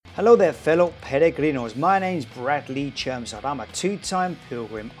Hello there, fellow peregrinos. My name's Bradley Chermside. I'm a two-time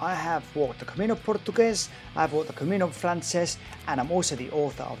pilgrim. I have walked the Camino Portugues, I've walked the Camino Frances, and I'm also the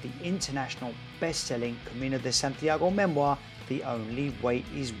author of the international best-selling Camino de Santiago memoir, The Only Way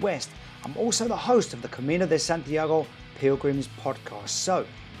is West. I'm also the host of the Camino de Santiago Pilgrims podcast. So,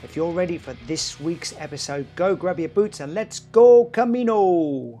 if you're ready for this week's episode, go grab your boots and let's go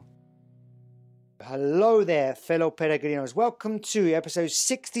Camino! Hello there, fellow peregrinos. Welcome to episode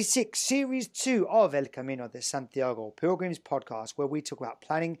 66, series 2 of El Camino de Santiago Pilgrims podcast, where we talk about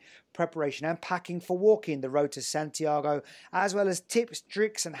planning, preparation and packing for walking the road to Santiago, as well as tips,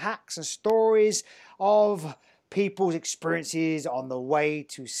 tricks and hacks and stories of people's experiences on the way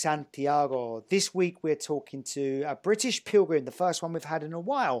to Santiago. This week we're talking to a British pilgrim, the first one we've had in a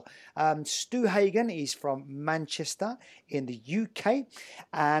while. Stu Hagan is from Manchester in the UK,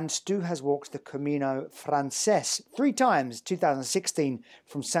 and Stu has walked the Camino Frances 3 times, 2016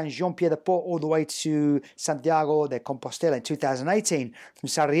 from Saint-Jean-Pied-de-Port all the way to Santiago de Compostela in 2018, from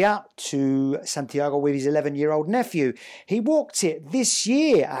Sarriá to Santiago with his 11-year-old nephew. He walked it this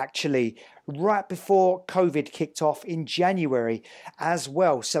year actually, right before COVID kicked off in January as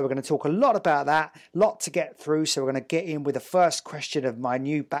well. So we're going to talk a lot about that, a lot to get through. So we're going to get in with the first question of my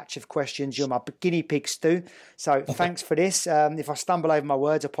new batch of questions. You're my guinea pig, Stu. So thanks for this. If I stumble over my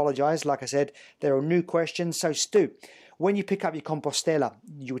words, apologise. Like I said, there are new questions. So Stu, when you pick up your Compostela,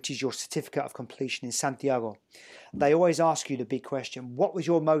 which is your certificate of completion in Santiago, they always ask you the big question: what was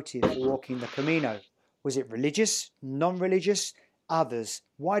your motive for walking the Camino? Was it religious, non-religious, others?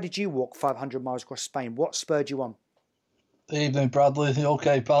 Why did you walk 500 miles across Spain? What spurred you on? Evening, Bradley. You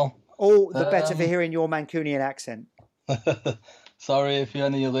okay, pal? All the better for hearing your Mancunian accent. Sorry if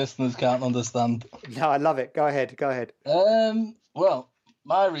any of your listeners can't understand. No, I love it. Go ahead. Well,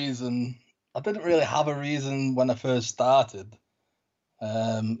 my reason, I didn't really have a reason when I first started.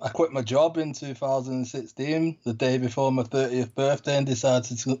 I quit my job in 2016, the day before my 30th birthday, and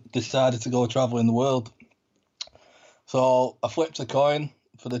decided to go travelling the world. So I flipped a coin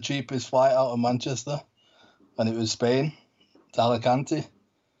for the cheapest flight out of Manchester, and it was Spain to Alicante.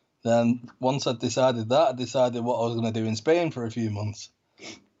 Then once I decided that, I decided what I was going to do in Spain for a few months.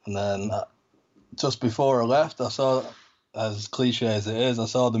 And then just before I left, I saw, as cliche as it is, I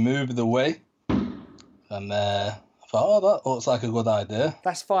saw the movie The Way. And I thought, that looks like a good idea.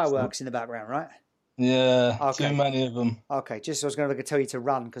 That's fireworks in the background, right? Yeah, okay. Too many of them. Okay, just I was going to tell you to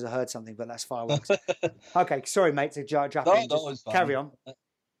run because I heard something, but that's fireworks. Okay, sorry, mate, to jump in. Just carry on.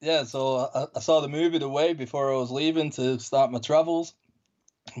 Yeah, so I saw the movie The Way before I was leaving to start my travels.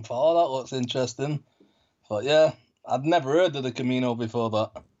 I thought, that looks interesting. But yeah, I'd never heard of the Camino before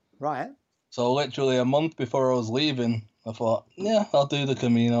that. Right. So literally a month before I was leaving, I thought, yeah, I'll do the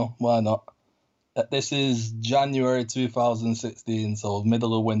Camino. Why not? This is January 2016, so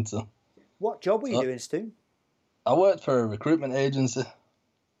middle of winter. What job were you doing, Stu? I worked for a recruitment agency.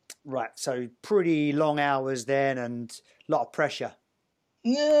 Right, so pretty long hours then and a lot of pressure.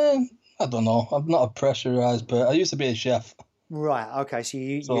 Yeah, I don't know. I'm not a pressurised person. I used to be a chef. Right, okay, so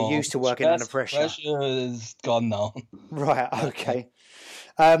you're used to working under pressure. Pressure is gone now. Right, okay.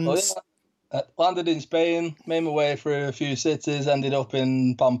 I landed in Spain, made my way through a few cities, ended up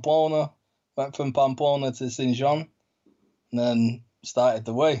in Pamplona, went from Pamplona to Saint-Jean, and then started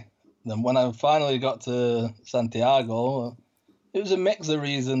the way. Then when I finally got to Santiago, it was a mix of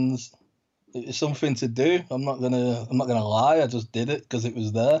reasons. It was something to do. I'm not gonna lie. I just did it because it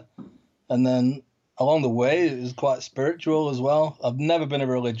was there. And then along the way, it was quite spiritual as well. I've never been a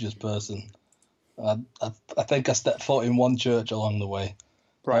religious person. I think I stepped foot in one church along the way.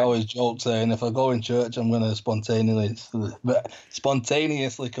 Right. I always joke saying if I go in church, I'm going to spontaneously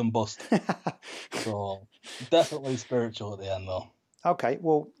combust. So definitely spiritual at the end, though. Okay,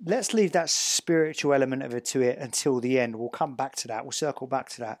 well, let's leave that spiritual element of it to it until the end. We'll come back to that. We'll circle back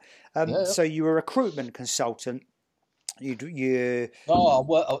to that. So you were a recruitment consultant. No,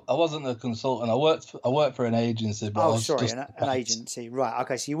 I wasn't a consultant. I worked for an agency. But an agency. Right.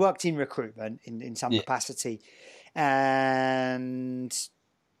 Okay, so you worked in recruitment in some capacity, and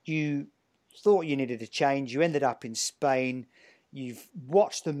you thought you needed a change. You ended up in Spain. You've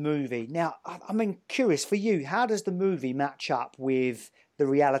watched the movie. Now, I'm curious for you, how does the movie match up with the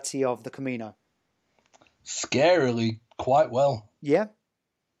reality of the Camino? Scarily, quite well. Yeah?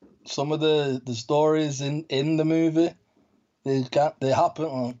 Some of the stories in the movie, they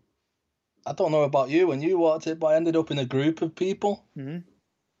happen. I don't know about you when you watched it, but I ended up in a group of people. Mm-hmm.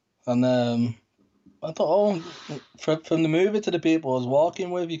 And I thought, from the movie to the people I was walking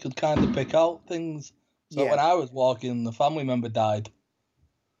with, you could kind of pick out things. So when I was walking, the family member died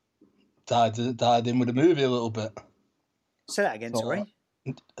in with the movie a little bit. Say that again, sorry.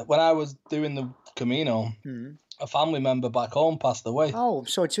 when I was doing the Camino, a family member back home passed away. Oh, I'm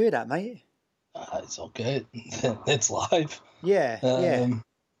sorry to hear that, mate. It's okay. It's life. Yeah, yeah.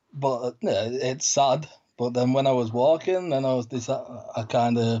 But yeah, it's sad. But then when I was walking, then I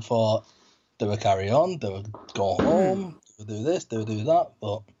kind of thought, do I carry on? Do I go home? Do I do this? Do I do that?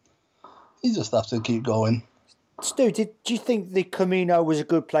 But you just have to keep going. Stu, do you think the Camino was a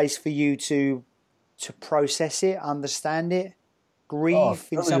good place for you to process it, understand it, grieve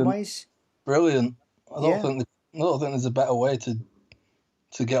in some ways? Brilliant. I don't think there's a better way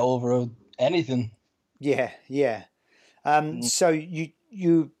to get over anything. Yeah, yeah. So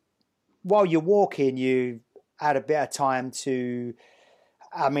you while you're walking, you had a bit of time to.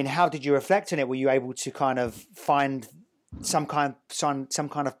 I mean, how did you reflect on it? Were you able to kind of find some kind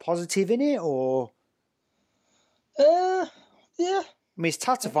of positive in it, or? Yeah. I mean, it's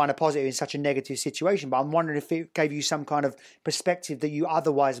tough to find a positive in such a negative situation, but I'm wondering if it gave you some kind of perspective that you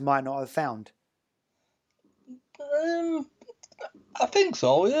otherwise might not have found. I think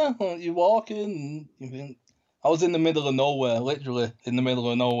so, yeah. You walk in and you think... I was in the middle of nowhere, literally in the middle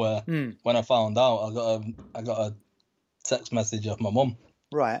of nowhere, when I found out. I got a text message off my mum.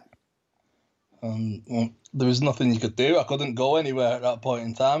 Right. And there was nothing you could do. I couldn't go anywhere at that point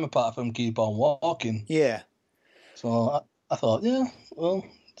in time apart from keep on walking. Yeah. So I thought, yeah, well,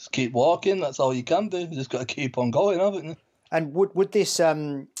 just keep walking. That's all you can do. You just got to keep on going, haven't you? And would this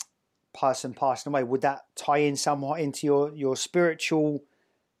person passing away, would that tie in somewhat into your spiritual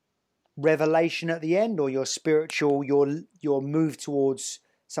revelation at the end, or your spiritual your move towards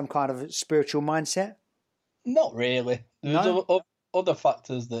some kind of spiritual mindset? Not really. There's other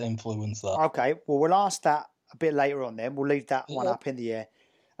factors that influence that. Okay, well, we'll ask that a bit later on then. We'll leave that one up in the air.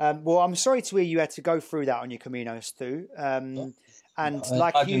 Well, I'm sorry to hear you had to go through that on your Camino, Stu. And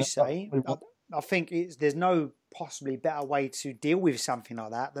like you say, I think there's no possibly better way to deal with something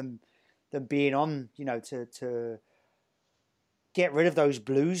like that than being on, to get rid of those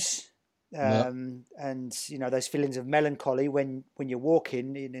blues and those feelings of melancholy when you're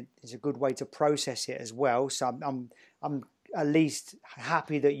walking. It's a good way to process it as well. So I'm at least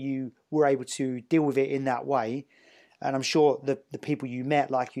happy that you were able to deal with it in that way. And I'm sure the people you met,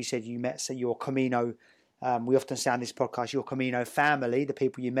 like you said, your Camino, we often say on this podcast, your Camino family, the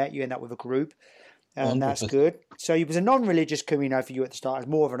people you met, you end up with a group. And 100%. That's good. So it was a non-religious Camino for you at the start. It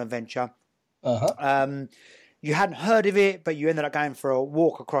was more of an adventure. You hadn't heard of it, but you ended up going for a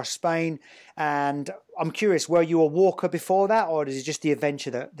walk across Spain. And I'm curious, were you a walker before that, or is it just the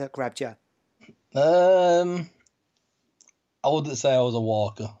adventure that grabbed you? I wouldn't say I was a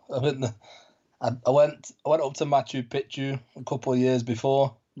walker. I went up to Machu Picchu a couple of years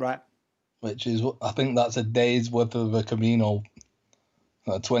before. Right. Which is, I think that's a day's worth of a Camino,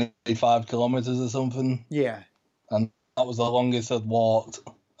 25 kilometers or something. Yeah. And that was the longest I'd walked.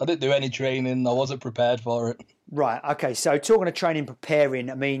 I didn't do any training. I wasn't prepared for it. Right. Okay. So talking of training,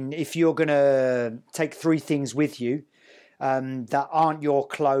 preparing, I mean, if you're going to take 3 things with you that aren't your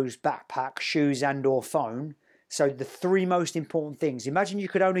clothes, backpack, shoes and or phone. So the 3 most important things. Imagine you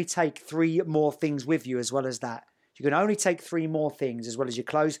could only take 3 more things with you as well as that. You can only take 3 more things as well as your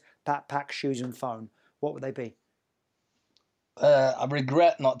clothes, backpack, shoes and phone. What would they be? I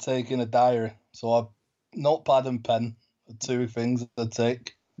regret not taking a diary. So a notepad and pen are 2 things I'd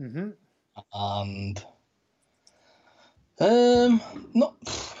take. Mm-hmm. And not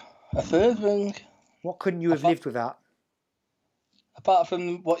a 3rd thing. What couldn't you have lived without? Apart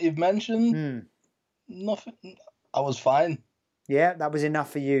from what you've mentioned, nothing. I was fine. Yeah, that was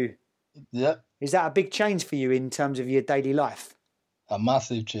enough for you. Yeah. Is that a big change for you in terms of your daily life? A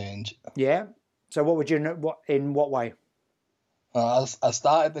massive change. Yeah. So what would you know? In what way? I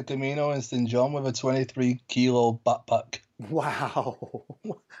started the Camino in St. John with a 23 kilo backpack. Wow.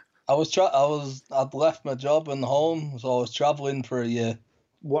 I'd left my job and home, so I was traveling for a year.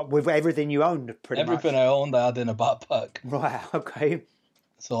 What, with everything you owned, pretty much? Everything I owned, I had in a backpack. Right. Okay.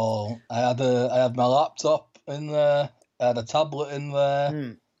 So I had my laptop in there. I had a tablet in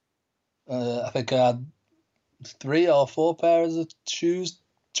there. I think I had 3 or 4 pairs of shoes,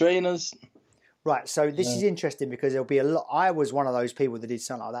 trainers. Right, so this is interesting because there'll be a lot. I was one of those people that did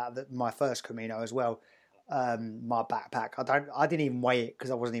something like that my first Camino as well. My backpack, I didn't even weigh it because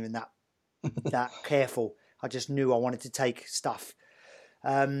I wasn't even that careful. I just knew I wanted to take stuff.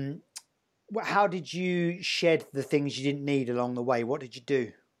 How did you shed the things you didn't need along the way? What did you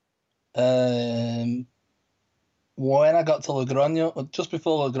do? When I got to Logroño, just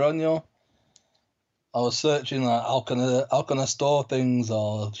before Logroño, I was searching like how can I store things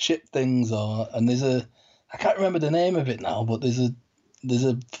or ship things and I can't remember the name of it now, but there's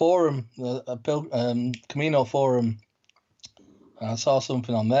a forum, a Camino forum And I saw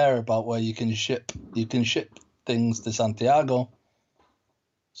something on there about where you can ship things to Santiago,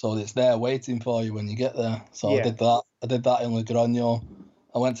 so it's there waiting for you when you get there. So Yeah. I did that. I did that in Logroño.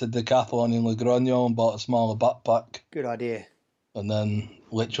 I went to Decathlon in Logroño and bought a smaller backpack. Good idea. And then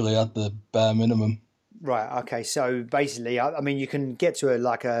literally had the bare minimum. Right. Okay. So basically, I mean, you can get to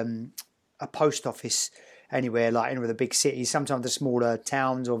a post office anywhere, like in the big cities. Sometimes the smaller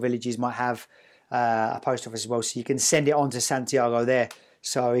towns or villages might have a post office as well, so you can send it on to Santiago there.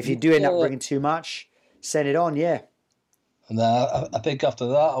 So if you do end up bringing too much, send it on. Yeah. And then I think after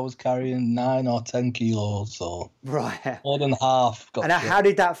that, I was carrying 9 or 10 kilos, so Right. more than half. And how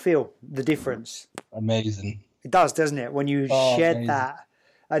did that feel? The difference? Amazing. It does, doesn't it? When you shed amazing. that,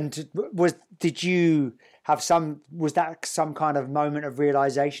 and was that some kind of moment of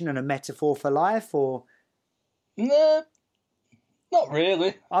realization and a metaphor for life, or? Nah, not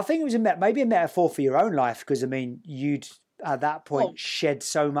really. I think it was maybe a metaphor for your own life, because I mean, you'd at that point shed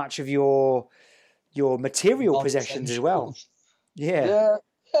so much of your material possessions as well. Yeah.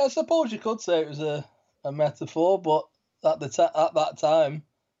 I suppose you could say it was a metaphor, but at that time,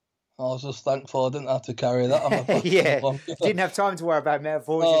 I was just thankful I didn't have to carry that on my back. Yeah, didn't have time to worry about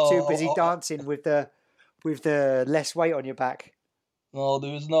metaphors. You're too busy dancing with the less weight on your back. No,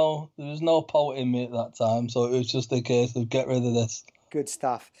 there was no pout in me at that time, so it was just a case of get rid of this. Good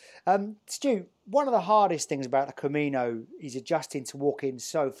stuff. Stu, one of the hardest things about the Camino is adjusting to walking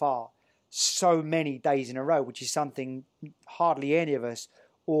so far, so many days in a row, which is something hardly any of us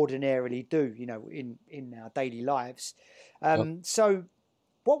ordinarily do, in our daily lives. So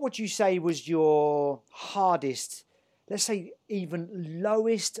what would you say was your hardest, let's say even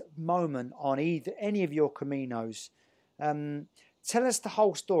lowest moment on any of your Caminos? Tell us the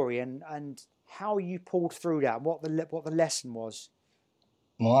whole story and how you pulled through that, what the lesson was.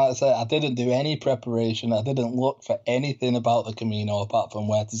 Well, like I said, I didn't do any preparation. I didn't look for anything about the Camino apart from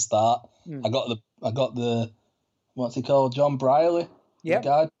where to start. I got the what's he called, John Brierley, the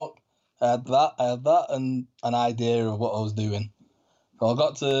guidebook. I had that and an idea of what I was doing. So I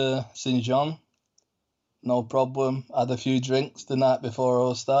got to St. John, no problem. Had a few drinks the night before I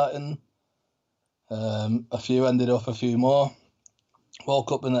was starting. A few more.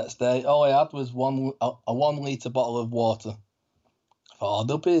 Woke up the next day. All I had was a 1 litre bottle of water. I thought,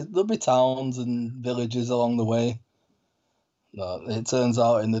 there'll be towns and villages along the way. No, it turns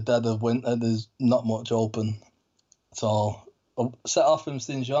out in the dead of winter there's not much open. So I set off from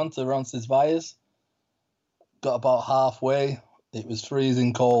St. John to Roncesvalles. Got about halfway. It was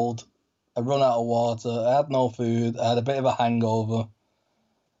freezing cold. I run out of water. I had no food. I had a bit of a hangover.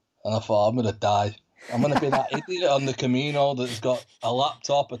 And I thought, I'm going to die. I'm going to be that idiot on the Camino that's got a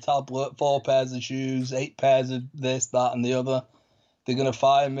laptop, a tablet, 4 pairs of shoes, 8 pairs of this, that, and the other. They're going to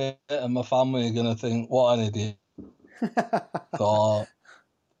find me, and my family are going to think, what an idiot. So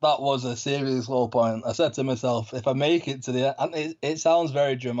that was a serious low point. I said to myself, if I make it to the end, and it sounds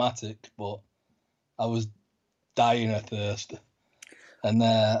very dramatic, but I was dying of thirst. And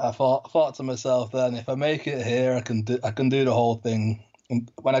I thought to myself then, if I make it here, I can do the whole thing.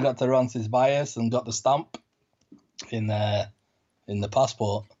 And when I got to Roncesvalles and got the stamp in the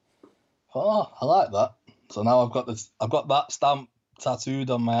passport, I thought, I like that. So now I've got that stamp tattooed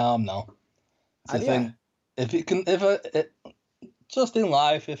on my arm now. To think, just in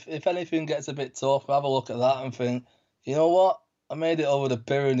life, if anything gets a bit tough, have a look at that and think, you know what? I made it over the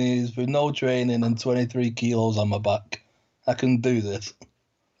Pyrenees with no training and 23 kilos on my back. I can do this.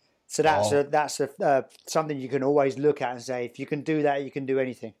 So that's something you can always look at and say, if you can do that, you can do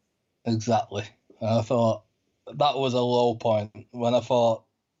anything. Exactly. And I thought that was a low point when I thought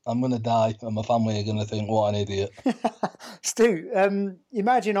I'm going to die and my family are going to think, what an idiot. Stu,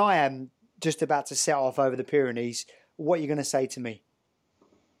 imagine I am just about to set off over the Pyrenees. What are you going to say to me?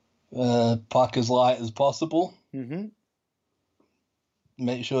 Pack as light as possible. Mm-hmm.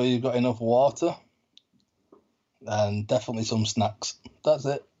 Make sure you've got enough water. And definitely some snacks. That's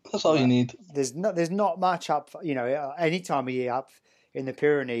it. That's all you need. There's not much up, any time of year up in the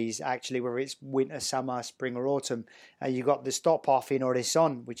Pyrenees, actually, whether it's winter, summer, spring or autumn. You've got the stop off in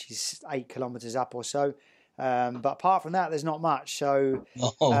Orisson, which is 8 kilometres up or so. But apart from that, there's not much. So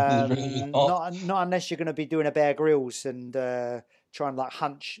really not unless you're going to be doing a Bear Grylls and trying to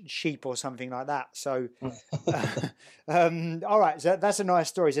hunt sheep or something like that. So, all right. So that's a nice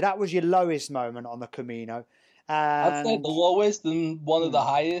story. So that was your lowest moment on the Camino. I'd say the lowest and one of the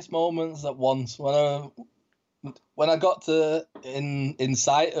highest moments at once. When I got to in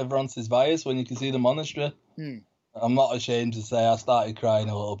sight of Roncesvalles, when you can see the monastery, I'm not ashamed to say I started crying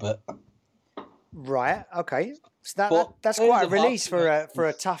a little bit. Right. Okay. So that's quite a release for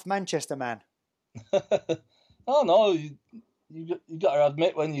a tough Manchester man. Oh no, you got to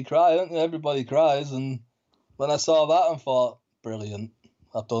admit when you cry, don't you? Everybody cries, and when I saw that, I thought, brilliant,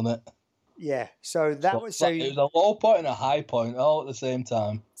 I've done it. Yeah. So that was so it was a low point and a high point all at the same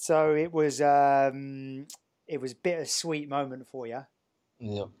time. So it was bittersweet moment for you.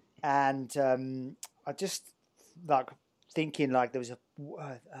 Yeah. And I just like thinking like there was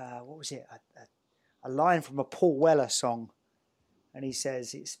what was it? A line from a Paul Weller song, and he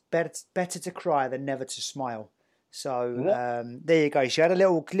says it's better to cry than never to smile. So there you go. So you had a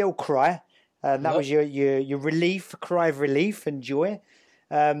little cry, and that was your relief, cry of relief and joy.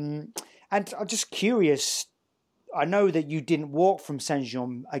 And I'm just curious. I know that you didn't walk from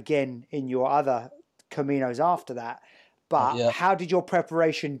Saint-Jean again in your other Caminos after that, but how did your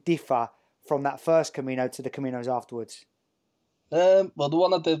preparation differ from that first Camino to the Caminos afterwards? Well, the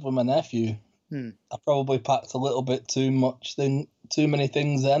one I did with my nephew, I probably packed a little bit too many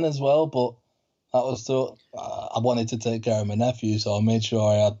things then as well, but that was I wanted to take care of my nephew, so I made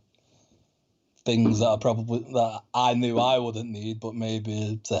sure I had things that I knew I wouldn't need, but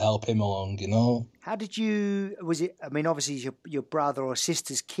maybe to help him along, you know. How did you? Was it? I mean, obviously your brother or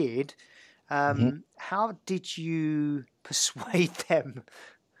sister's kid. How did you persuade them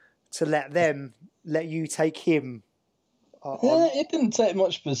to let you take him? It didn't take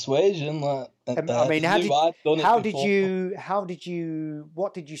much persuasion. What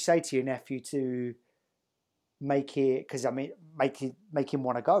did you say to your nephew to make it? Because I mean, make him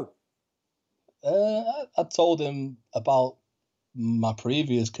want to go. I told him about my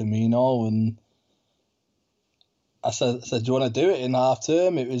previous Camino, and I said, do you want to do it in half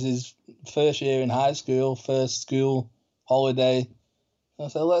term? It was his first year in high school, first school holiday. I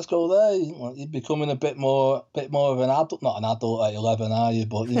said, let's go there. You're becoming a bit more of an adult. Not an adult at 11, are you?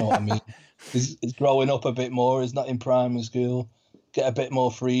 But you know what I mean. He's growing up a bit more. He's not in primary school. Get a bit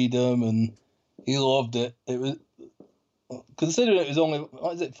more freedom, and he loved it. It was, considering it was only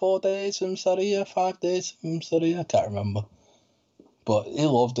 4 days from Sarria, 5 days from Sarria, I can't remember. But he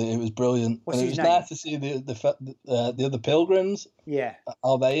loved it. It was brilliant. What's and his it was name? nice to see the other pilgrims. Yeah.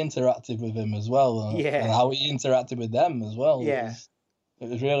 How they interacted with him as well. And how he interacted with them as well. Yeah. It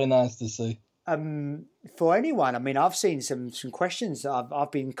was really nice to see. For anyone, I mean, I've seen some questions.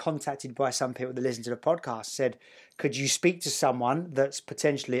 I've been contacted by some people that listen to the podcast. Said, could you speak to someone that's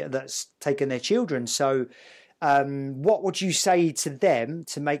taken their children? So, what would you say to them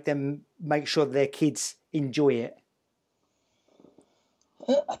to make sure their kids enjoy it?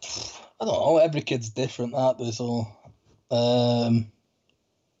 I don't know. Every kid's different, aren't they? So,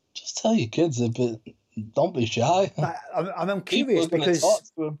 just tell your kids a bit. Don't be shy. I'm curious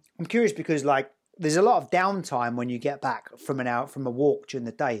because like there's a lot of downtime when you get back from a walk during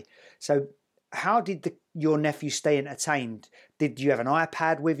the day. So how did your nephew stay entertained? Did you have an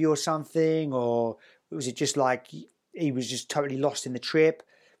iPad with you or something, or was it just like he was just totally lost in the trip?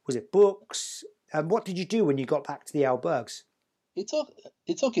 Was it books? And what did you do when you got back to the albergues? He took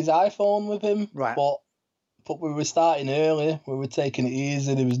his iPhone with him, right? But we were starting early. We were taking it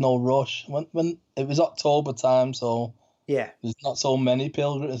easy. There was no rush. When it was October time, so there's not so many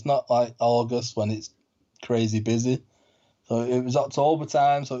pilgrims. It's not like August when it's crazy busy. So it was October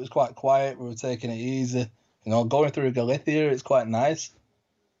time, so it was quite quiet. We were taking it easy. You know, going through Galicia, it's quite nice.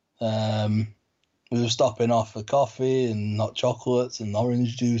 We were stopping off for coffee and hot chocolates and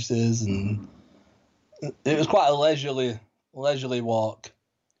orange juices, and it was quite a leisurely walk.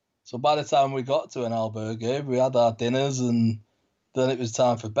 So by the time we got to an albergue, we had our dinners, and then it was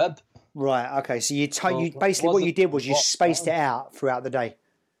time for bed. Right. Okay. So you basically what you did was you spaced it out throughout the day.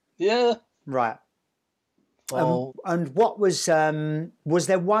 Yeah. Right. And what was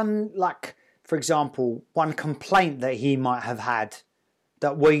there one, like, for example, one complaint that he might have had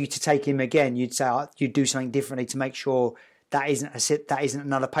that were you to take him again, you'd say you'd do something differently to make sure that isn't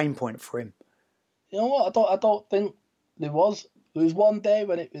another pain point for him? You know what? I don't think there was. There was one day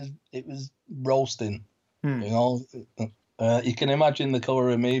when it was roasting. You know, you can imagine the colour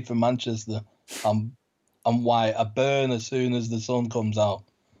of me from Manchester. I'm white. I burn as soon as the sun comes out.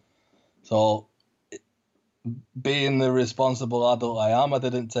 So, being the responsible adult I am, I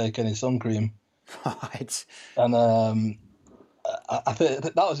didn't take any sun cream. Right. And I think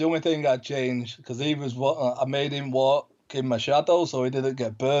that was the only thing I'd change, because I made him walk in my shadow so he didn't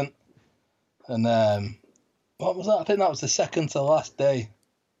get burnt. And what was that? I think that was the second to last day.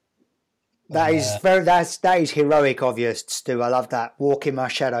 That is heroic of you, Stu. I love that. Walk in my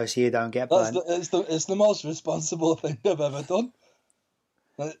shadow so you don't get burnt. It's the most responsible thing I've ever done.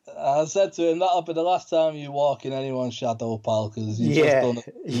 I said to him, that'll be the last time you walk in anyone's shadow, pal, because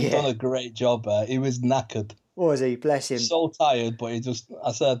you've done a great job there. He was knackered. What was he? Bless him. So tired, but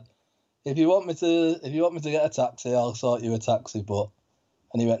I said, if you want me to get a taxi, I'll sort you a taxi.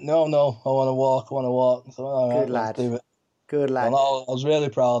 And he went, no, I want to walk. So all Good right, let's lad. do it. Good lad. And I was really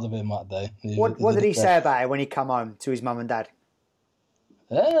proud of him that day. What did he say about it when he come home to his mum and dad?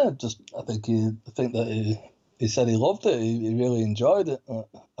 Yeah, I think that he said he loved it. He really enjoyed it.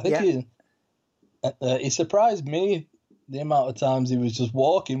 I think he surprised me the amount of times he was just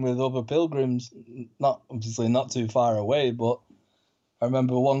walking with other pilgrims, not too far away. But I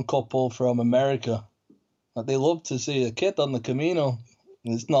remember one couple from America that they loved to see a kid on the Camino.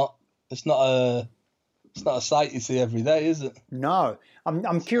 It's not a sight you see every day, is it? No,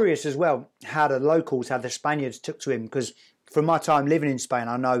 I'm curious as well how the Spaniards took to him, because from my time living in Spain,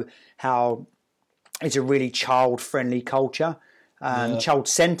 I know how it's a really child-friendly culture,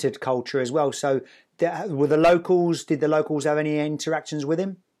 child-centered culture as well. So, did the locals have any interactions with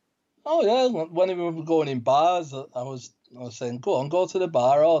him? Oh yeah, when we were going in bars, I was saying, go to the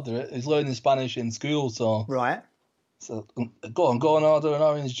bar, order it. He's learning Spanish in school, so right. So go and order an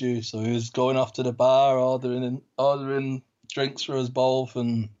orange juice. So he was going off to the bar, ordering drinks for us both,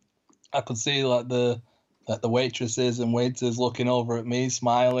 and I could see like the waitresses and waiters looking over at me,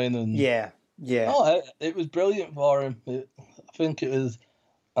 smiling, and yeah. Oh, it was brilliant for him. I think it was.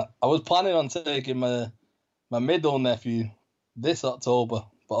 I was planning on taking my middle nephew this October,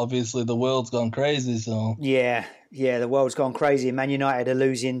 but obviously the world's gone crazy. So yeah, the world's gone crazy. Man United are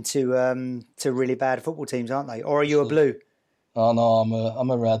losing to really bad football teams, aren't they? Or are you a blue? Oh no,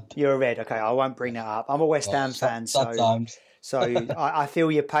 I'm a red. You're a red. Okay, I won't bring that up. I'm a West Ham fan, so I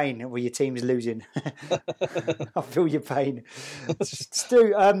feel your pain when your team's losing. I feel your pain.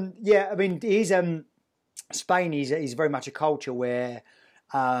 Stu, I mean, Spain is very much a culture where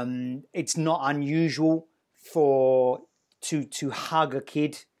it's not unusual to hug a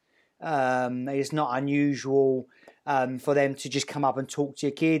kid. It's not unusual for them to just come up and talk to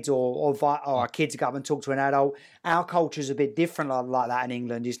your kids, or our kids to come up and talk to an adult. Our culture's a bit different like that in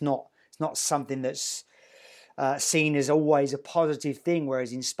England. It's not something that's seen as always a positive thing,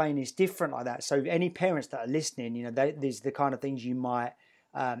 whereas in Spain it's different like that. So any parents that are listening, these are the kind of things you might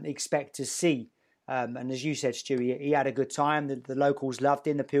expect to see. And as you said, Stu, he had a good time. The locals loved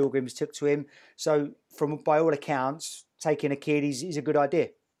him. The pilgrims took to him. So by all accounts, taking a kid is a good idea.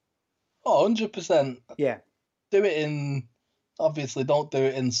 Oh, 100%. Yeah. Do it obviously don't do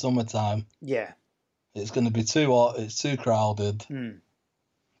it in summertime. Yeah. It's going to be too hot. It's too crowded. Do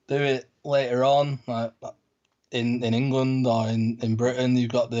it later on, like in England or in Britain.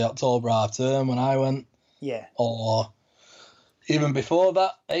 You've got the October half term when I went. Yeah. Or even before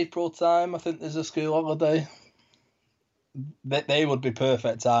that, April time, I think there's a school holiday. They would be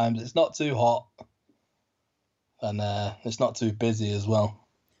perfect times. It's not too hot, and it's not too busy as well.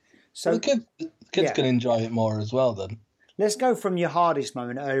 So the kids can enjoy it more as well then. Let's go from your hardest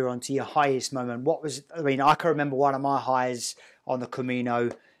moment earlier on to your highest moment. I can remember one of my highs on the Camino,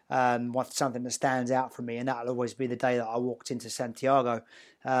 something that stands out for me, and that'll always be the day that I walked into Santiago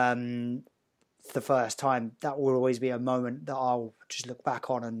for the first time. That will always be a moment that I'll just look back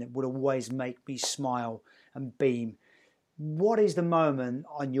on, and it would always make me smile and beam. What is the moment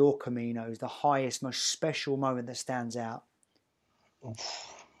on your Caminos, the highest, most special moment that stands out?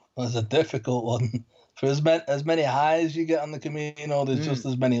 That's a difficult one. For as many highs you get on the Camino, there's just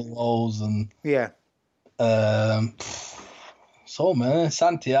as many lows, and so many.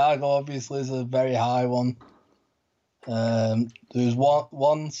 Santiago obviously is a very high one. There was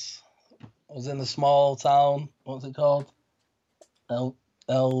once I was in a small town. What's it called? El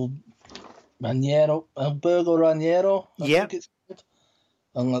Raniero, Albergo Raniero. I think it's called.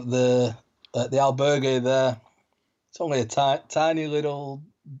 And the albergue there, it's only a tiny little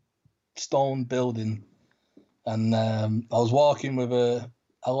stone building, and I was walking with a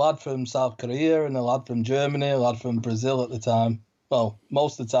lad from South Korea and a lad from Germany, a lad from Brazil at the time. Well,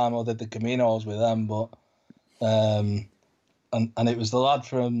 most of the time I did the Camino, I was with them, but and it was the lad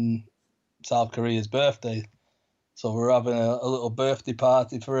from South Korea's birthday, so we were having a little birthday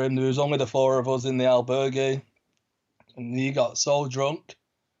party for him. There was only the four of us in the albergue, and he got so drunk.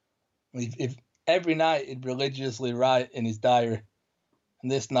 Every night he'd religiously write in his diary.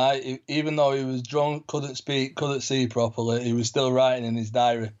 And this night, even though he was drunk, couldn't speak, couldn't see properly, he was still writing in his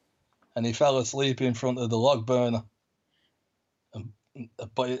diary. And he fell asleep in front of the log burner.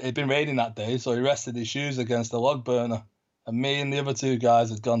 But it had been raining that day, so he rested his shoes against the log burner. And me and the other two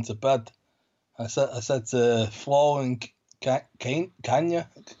guys had gone to bed. I said to Flo and Kanya,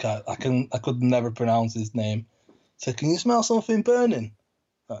 I could never pronounce his name. I said, "Can you smell something burning?"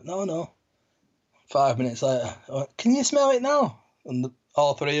 Like, no. 5 minutes later, "Can you smell it now?" And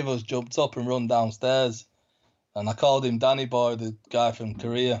all three of us jumped up and run downstairs. And I called him Danny Boy, the guy from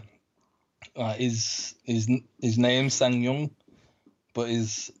Korea. His name's Sang Young, but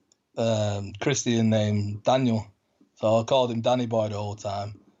his Christian name Daniel. So I called him Danny Boy the whole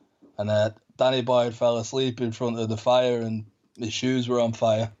time. And Danny Boy fell asleep in front of the fire, and his shoes were on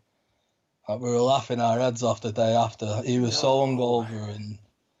fire. We were laughing our heads off the day after. He was so hungover, and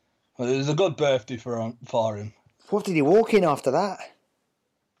it was a good birthday for him. What did he walk in after that?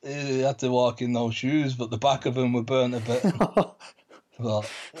 He had to walk in those shoes, but the back of them were burnt a bit. But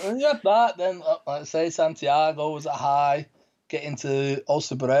when you had that, then like I say, Santiago was at high. Getting to El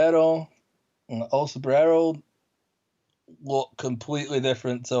Sobrero. El Sobrero looked completely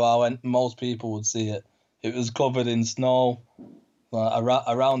different to how most people would see it. It was covered in snow.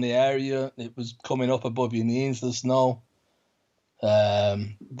 Around the area, it was coming up above your knees, the snow. That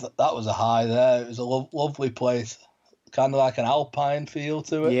was a high there. It was a lovely place. Kind of like an alpine feel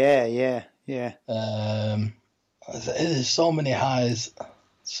to it. Yeah. There's so many highs.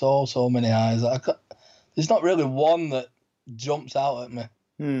 So many highs. There's not really one that jumps out at me.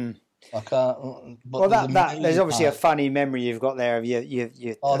 I can't. But there's obviously a funny memory you've got there of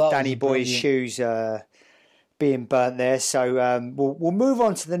your Danny Boy's shoes being burnt there. So we'll move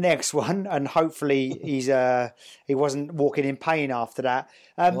on to the next one, and hopefully he wasn't walking in pain after that.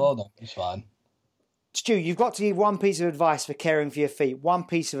 No, he's fine. Stu, you've got to give one piece of advice for caring for your feet. One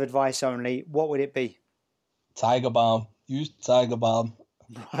piece of advice only. What would it be? Tiger Balm. Use Tiger Balm.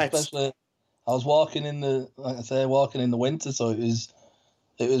 Right. Especially, I was walking in the winter, so it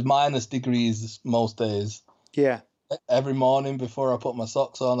was minus degrees most days. Yeah. Every morning before I put my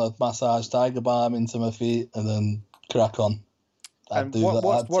socks on, I'd massage Tiger Balm into my feet and then crack on.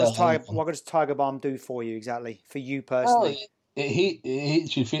 What does Tiger Balm do for you exactly? For you personally? Well, it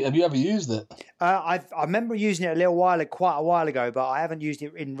heats your feet. Have you ever used it? I remember using it quite a while ago, but I haven't used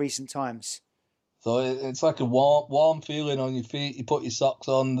it in recent times. So it's like a warm feeling on your feet. You put your socks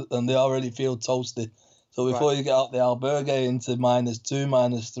on and they already feel toasty. So before you get out the albergue into -2,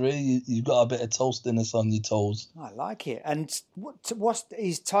 -3, you've got a bit of toastiness on your toes. I like it. And what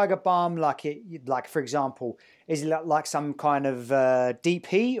is Tiger Balm like? Like, for example, is it like some kind of deep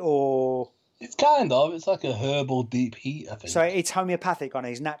heat or? It's like a herbal deep heat, I think. So it's homeopathic on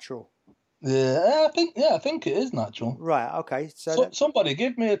it, it's natural. Yeah, I think it is natural. Right, okay. So somebody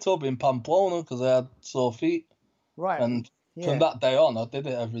gave me a tub in Pamplona because I had sore feet. Right. And from that day on, I did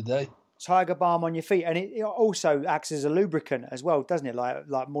it every day. Tiger Balm on your feet, and it also acts as a lubricant as well, doesn't it? Like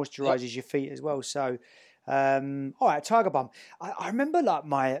moisturizes your feet as well. So, all right, Tiger Balm. I remember like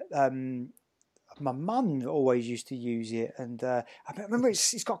my mum always used to use it, and I remember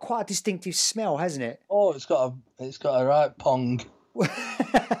it's got quite a distinctive smell, hasn't it? Oh, it's got a right pong.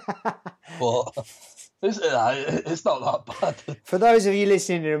 But it's not that bad. For those of you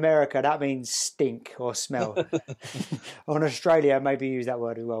listening in America, that means stink or smell. On Australia, maybe use that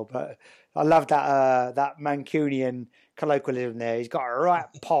word as well. But I love that Mancunian colloquialism there. He's got a right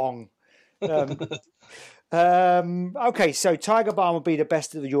pong. Okay, so Tiger Balm would be the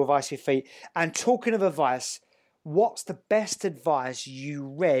best of your advice for your feet. And talking of advice, what's the best advice you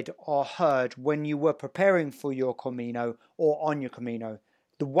read or heard when you were preparing for your Camino or on your Camino?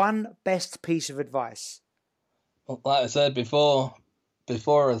 The one best piece of advice. Like I said before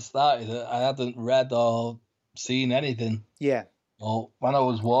I started it, I hadn't read or seen anything. Yeah. Well, when I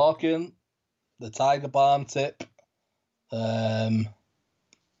was walking, the Tiger Balm tip. I'm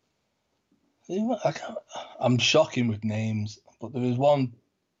shocking with names, but there was one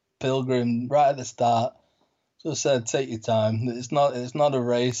Pilgrim right at the start. Just said, take your time. It's not a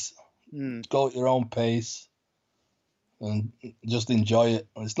race. Go at your own pace. And just enjoy it.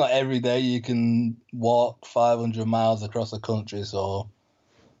 It's not every day you can walk 500 miles across the country, so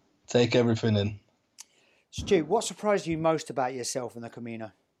take everything in. Stu, what surprised you most about yourself in the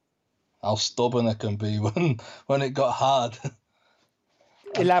Camino? How stubborn I can be when it got hard.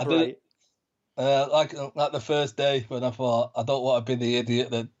 Elaborate. Like the first day when I thought, I don't want to be the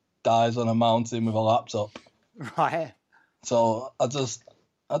idiot that dies on a mountain with a laptop. Right. So I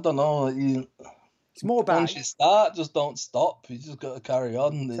don't know. It's more about... Once you start, just don't stop. You just got to carry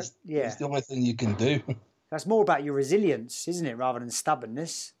on. It's the only thing you can do. That's more about your resilience, isn't it, rather than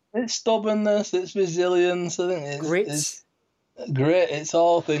stubbornness? It's stubbornness, it's resilience. I think grit. It's grit. It's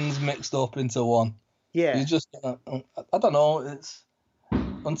all things mixed up into one. Yeah. You just, I don't know. It's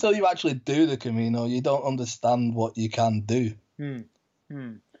until you actually do the Camino, you don't understand what you can do.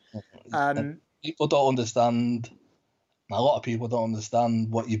 People don't understand. A lot of people don't understand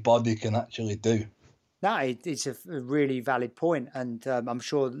what your body can actually do. No, it's a really valid point, and I'm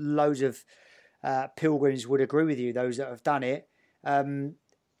sure loads of pilgrims would agree with you, those that have done it.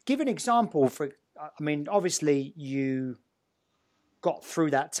 Give an example. Obviously you got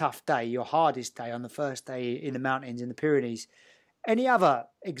through that tough day, your hardest day on the first day in the mountains in the Pyrenees. Any other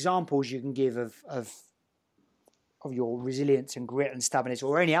examples you can give of your resilience and grit and stubbornness,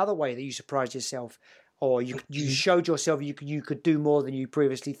 or any other way that you surprised yourself, or you showed yourself you could do more than you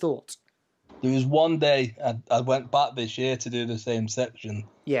previously thought? There was one day I went back this year to do the same section.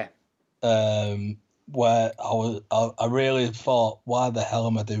 Yeah. Where I really thought, why the hell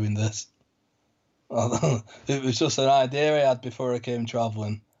am I doing this? It was just an idea I had before I came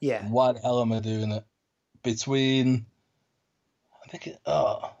traveling. Yeah. Why the hell am I doing it? Between, I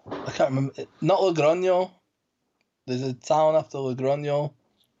can't remember. Not Logroño. There's a town after Logroño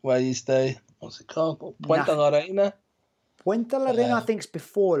where you stay. What's it called? Puente la Reina. Puente la Reina, I think, is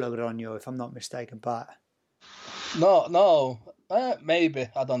before Logroño, if I'm not mistaken. But no, maybe,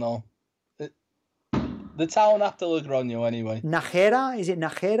 I don't know. The town after Logroño, anyway. Najera, is it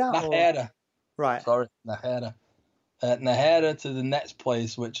Najera? Najera. Right. Sorry, Najera. Najera to the next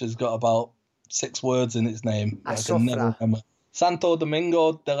place, which has got about 6 words in its name. I can never remember. Santo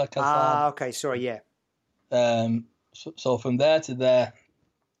Domingo de la Calzada. Ah, okay, sorry, yeah. So from there to there,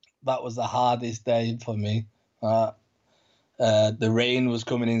 that was the hardest day for me. The rain was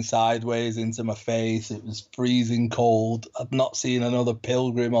coming in sideways into my face. It was freezing cold. I'd not seen another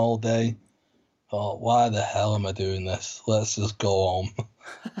pilgrim all day. Thought, why the hell am I doing this? Let's just go home.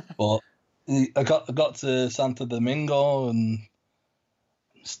 But I got to Santo Domingo and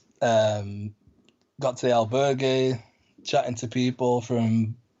got to the albergue, chatting to people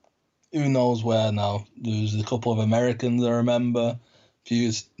from who knows where now. There was a couple of Americans I remember,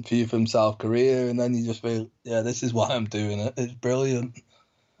 a few from South Korea, and then you just feel, yeah, this is why I'm doing it. It's brilliant.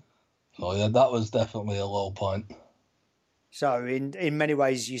 So yeah, that was definitely a low point. So in many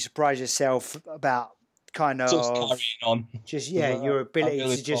ways, you surprise yourself about kind of just carrying on. Just your ability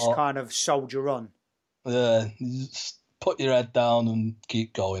to just kind of soldier on. Yeah, you just put your head down and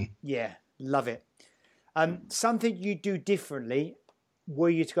keep going. Yeah, love it. Something you do differently, were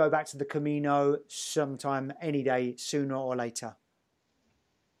you to go back to the Camino sometime, any day, sooner or later?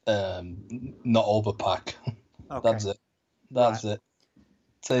 Not overpack. Okay. That's it.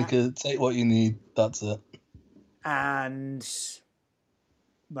 Take what you need. That's it. And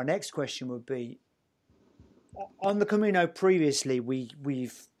my next question would be, on the Camino previously,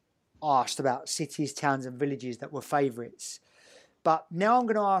 we've asked about cities, towns and villages that were favourites. But now I'm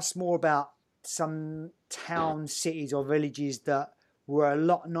going to ask more about some towns, cities or villages that were a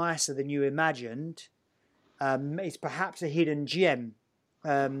lot nicer than you imagined. It's perhaps a hidden gem,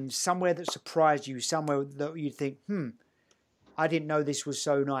 somewhere that surprised you, somewhere that you'd think, I didn't know this was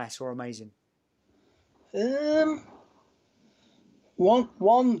so nice or amazing.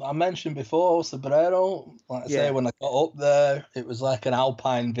 One I mentioned before, Sobrero. Like I say, when I got up there, it was like an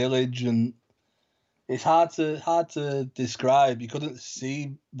alpine village, and it's hard to describe. You couldn't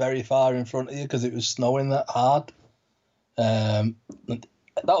see very far in front of you because it was snowing that hard. That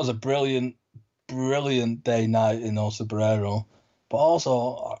was a brilliant day night in Sobrero. But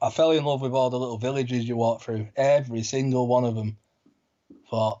also, I fell in love with all the little villages you walk through. Every single one of them.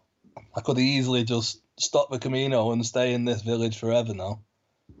 Thought I could easily just stop the Camino and stay in this village forever now.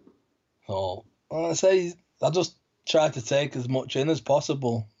 So I say I just try to take as much in as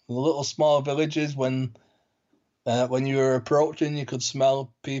possible. The little small villages, when you were approaching, you could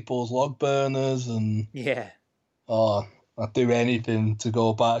smell people's log burners, and I'd do anything to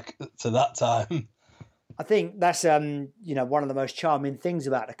go back to that time. I think that's one of the most charming things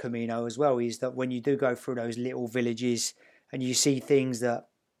about the Camino as well, is that when you do go through those little villages and you see things that,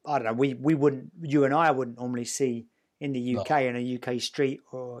 I don't know, you and I wouldn't normally see in the UK in a UK street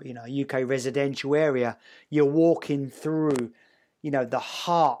or a UK residential area. You're walking through the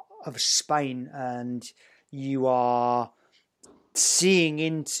heart of Spain, and you are seeing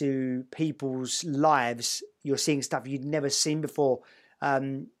into people's lives. You're seeing stuff you'd never seen before.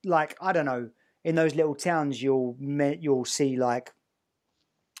 Like, I don't know, in those little towns, you'll see like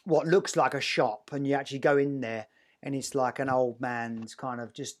what looks like a shop, and you actually go in there and it's like an old man's kind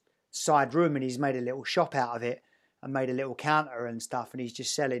of just side room, and he's made a little shop out of it and made a little counter and stuff, and he's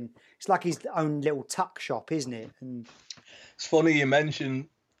just selling. It's like his own little tuck shop, isn't it? And it's funny you mention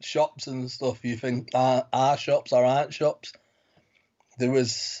shops and stuff. You think our shops or aren't shops. Where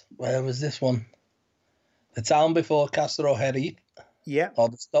was this one? The town before Castro Jerez. Yeah. Or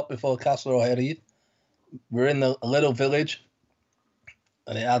the stop before Castro Jerez. We're in a little village,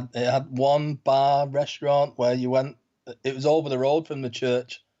 and it had one bar restaurant where you went. It was over the road from the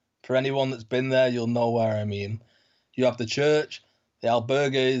church. For anyone that's been there, you'll know where I mean. You have the church, the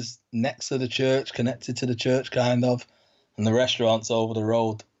albergue is next to the church, connected to the church kind of, and the restaurant's over the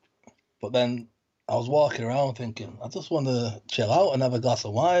road. But then I was walking around thinking, I just want to chill out and have a glass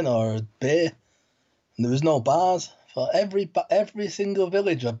of wine or a beer. And there was no bars. For every single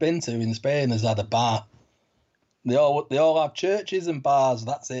village I've been to in Spain has had a bar. They all have churches and bars.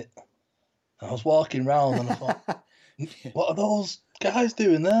 That's it. And I was walking around and I thought, what are those guys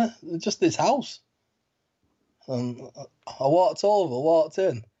doing there? Just this house. And I walked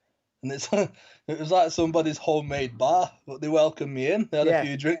in, and it was like somebody's homemade bar. But they welcomed me in. They had a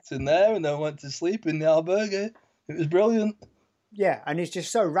few drinks in there, and then went to sleep in the albergue. It was brilliant. Yeah, and it's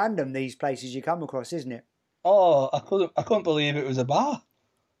just so random, these places you come across, isn't it? Oh, I couldn't believe it was a bar.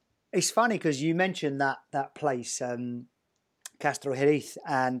 It's funny because you mentioned that place, Castro Jerez,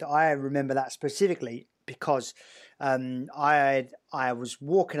 and I remember that specifically because I was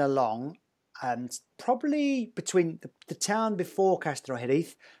walking along, and probably between the town before Castro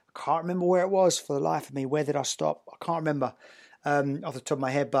Jerez, I can't remember where it was for the life of me. Where did I stop? I can't remember off the top of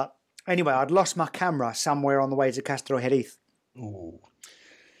my head. But anyway, I'd lost my camera somewhere on the way to Castro Jerez. Ooh.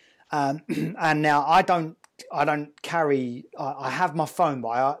 And now I don't carry. I have my phone,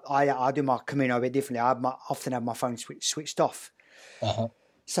 but I do my Camino a bit differently. I often have my phone switched off. Uh-huh.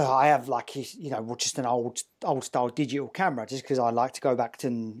 So I have just an old style digital camera, just because I like to go back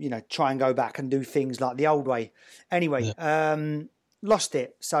to try and go back and do things like the old way. Anyway, lost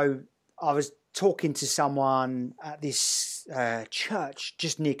it. So I was talking to someone at this church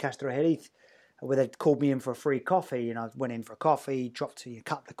just near Castro Jerez, where they'd called me in for a free coffee, and I went in for a coffee, dropped a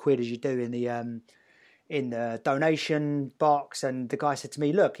couple of quid as you do in the donation box, and the guy said to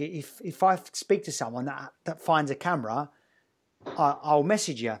me, "Look, if I speak to someone that finds a camera, I'll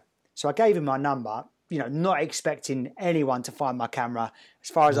message you." So I gave him my number, not expecting anyone to find my camera.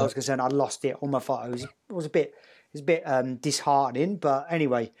 As far as I was concerned, I'd lost it, all my photos. It was a bit disheartening, but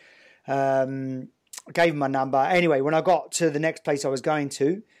anyway, I gave him my number. Anyway, when I got to the next place I was going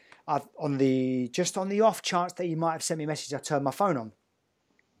to, on the off chance that he might have sent me a message, I turned my phone on.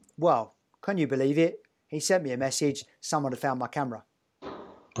 Well, can you believe it? He sent me a message. Someone had found my camera.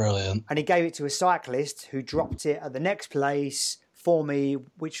 Brilliant. And he gave it to a cyclist who dropped it at the next place for me,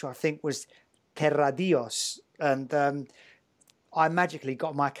 which I think was Terradios. And I magically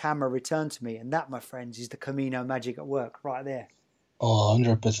got my camera returned to me. And that, my friends, is the Camino magic at work right there. Oh,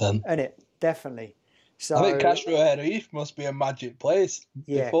 100%. Isn't it? Definitely. So, I think Castro Jerez must be a magic place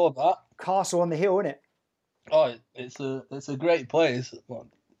before that. Castle on the hill, isn't it? Oh, it's a great place.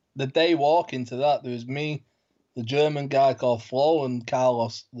 The day walk into that, there was me, the German guy called Flo, and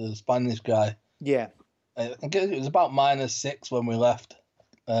Carlos, the Spanish guy. Yeah. I think it was about -6 when we left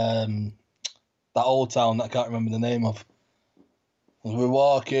that old town that I can't remember the name of. We were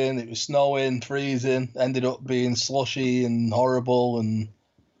walking, it was snowing, freezing, ended up being slushy and horrible, and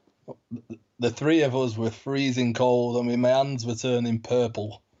the three of us were freezing cold. I mean, my hands were turning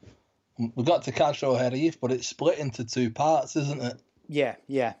purple. We got to Castro Jerez, but it's split into two parts, isn't it? Yeah.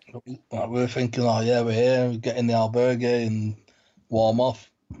 We were thinking, oh yeah, we're here, we get in the albergue and warm off.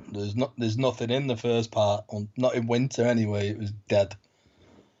 There's nothing in the first part, not in winter anyway. It was dead.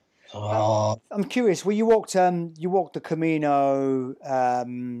 So, I'm curious. Well, you walked the Camino.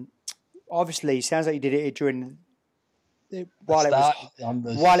 Obviously, it sounds like you did it during while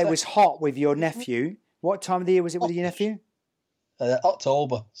it was hot with your nephew. What time of the year was it with your nephew?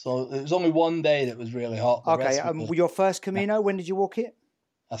 October. So it was only one day that was really hot. Okay. Your first Camino, when did you walk it?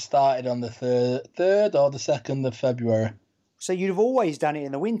 I started on the 3rd or the 2nd of February. So you'd have always done it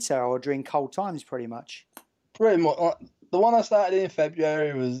in the winter or during cold times, pretty much. Pretty much. The one I started in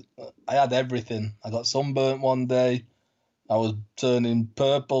February I had everything. I got sunburnt one day. I was turning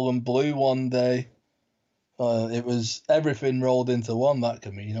purple and blue one day. It was everything rolled into one, that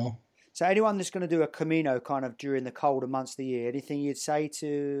Camino. So anyone that's going to do a Camino kind of during the colder months of the year, anything you'd say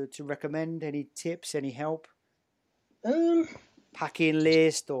to recommend? Any tips, any help? Packing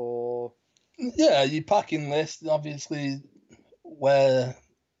list or... Yeah, your packing list, obviously, wear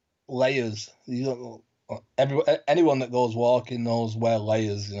layers. Anyone that goes walking knows wear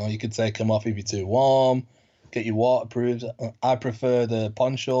layers. You could take them off if you're too warm, get your waterproofs. I prefer the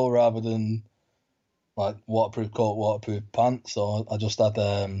poncho rather than like waterproof coat, waterproof pants. So I just had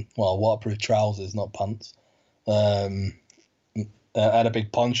waterproof trousers, not pants. I had a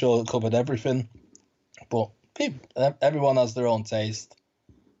big poncho that covered everything. But everyone has their own taste.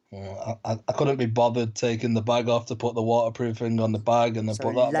 I couldn't be bothered taking the bag off to put the waterproof thing on the bag and then So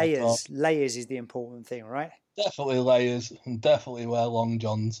put that back on. layers is the important thing, right? Definitely layers and definitely wear long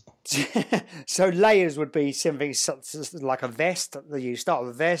johns. So layers would be something like a vest. You start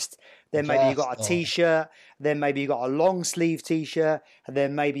with a vest, then maybe you got a t-shirt, then maybe you got a long sleeve t-shirt, and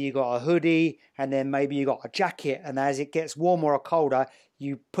then maybe you got a hoodie, and then maybe you got a jacket. And as it gets warmer or colder,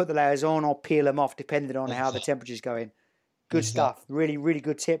 you put the layers on or peel them off depending on how the temperature's going. Good stuff. Really, really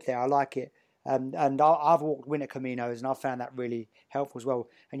good tip there. I like it. And I've walked winter Caminos and I've found that really helpful as well.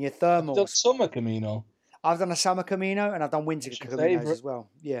 And your thermals. You've done summer Camino? I've done a summer Camino and I've done winter Caminos as well.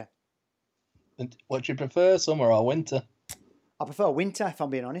 Yeah. And what do you prefer, summer or winter? I prefer winter, if I'm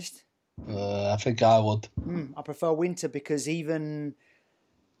being honest. I think I would. I prefer winter because even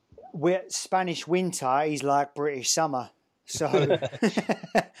Spanish winter is like British summer. So,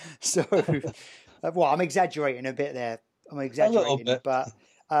 well, I'm exaggerating a bit there. I'm exaggerating, but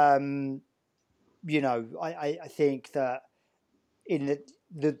you know, I think that in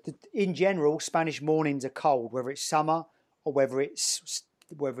in general, Spanish mornings are cold, whether it's summer or whether it's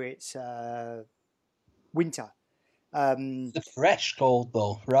winter. The fresh cold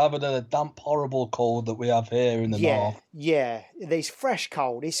though, rather than a damp, horrible cold that we have here in the north. Yeah, it's fresh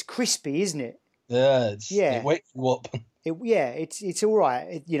cold. It's crispy, isn't it? Yeah, it wakes you up. It's all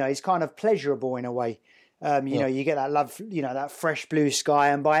right. It's kind of pleasurable in a way. You know, you get that that fresh blue sky,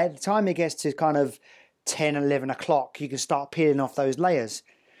 and by the time it gets to kind of 10, 11 o'clock, you can start peeling off those layers.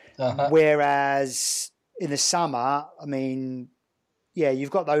 Whereas in the summer, I mean,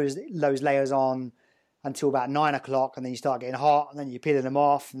 you've got those layers on until about 9 o'clock, and then you start getting hot, and then you're peeling them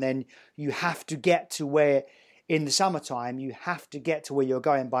off, and then you have to get to where, in the summertime, you have to get to where you're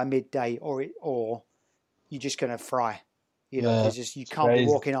going by midday, or you're just going to fry. You know, you can't be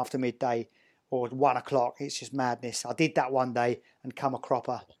walking after midday or 1 o'clock. It's just madness. I did that one day and come a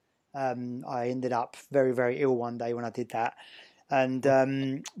cropper. I ended up very, very ill one day when I did that.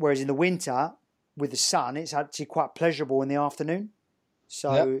 And whereas in the winter, with the sun, it's actually quite pleasurable in the afternoon.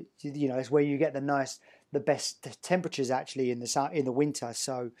 So, it's where you get the best temperatures actually in the winter.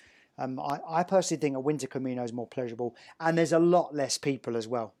 So I personally think a winter Camino is more pleasurable. And there's a lot less people as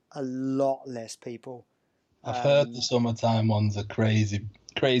well. A lot less people. I've heard the summertime ones are crazy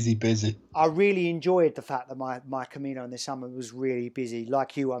busy. I really enjoyed the fact that my Camino in the summer was really busy.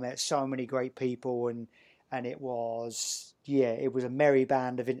 Like you, I met so many great people, and it was a merry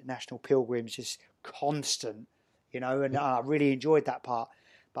band of international pilgrims, just constant, and I really enjoyed that part.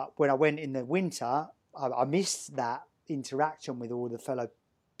 But when I went in the winter, I missed that interaction with all the fellow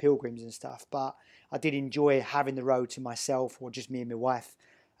pilgrims and stuff. But I did enjoy having the road to myself, or just me and my wife.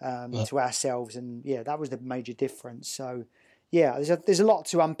 To ourselves, and that was the major difference. So there's a lot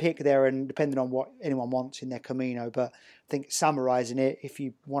to unpick there, and depending on what anyone wants in their Camino. But I think summarizing it, if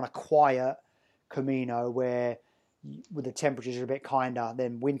you want a quiet Camino where the temperatures are a bit kinder,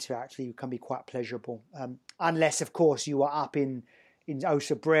 then winter actually can be quite pleasurable, unless of course you are up in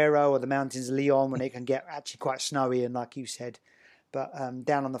Osabrero or the mountains of Leon, when it can get actually quite snowy, and like you said, but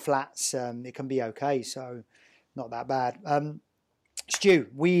down on the flats it can be okay, so not that bad. Stu,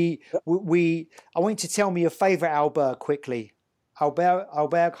 I want you to tell me your favourite albergue quickly.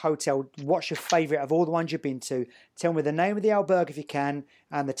 Albergue hotel. What's your favourite of all the ones you've been to? Tell me the name of the albergue if you can,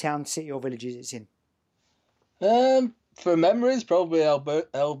 and the town, city, or villages it's in. For memories, probably El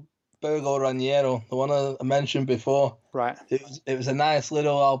Burgo Raniero, the one I mentioned before. Right. It was a nice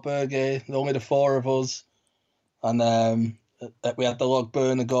little albergue. Only the four of us, and we had the log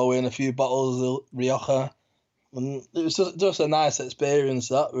burner going, a few bottles of Rioja. And it was just a nice experience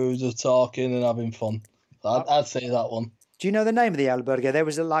that we were just talking and having fun. I'd say that one. Do you know the name of the albergue? There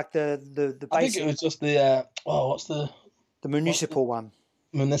was like the basic... I think it was just the what's the municipal one?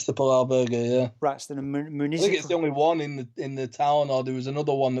 Municipal albergue, yeah. Right, so the municipal. I think it's the only one in the town, or there was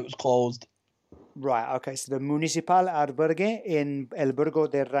another one that was closed. Right. Okay. So the municipal albergue in El Burgo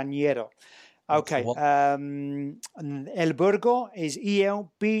de Raniero. Okay. El Burgo is ELBURGO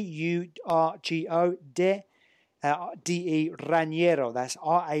DE Raniero. That's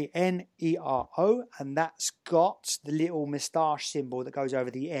RANERO, and that's got the little moustache symbol that goes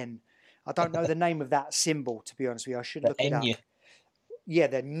over the N. I don't know the name of that symbol, to be honest with you. I should look it up. Yeah,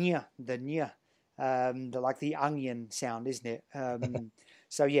 the ñ, like the onion sound, isn't it?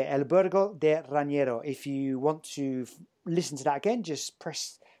 So El Burgo de Raniero. If you want to listen to that again, just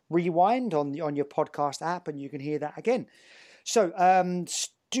press rewind on your podcast app, and you can hear that again. So,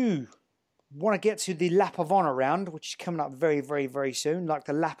 Stu, want to get to the Lap of Honor round, which is coming up very, very, very soon. Like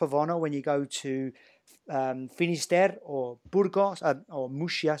the Lap of Honor when you go to Finisterre or Burgos, or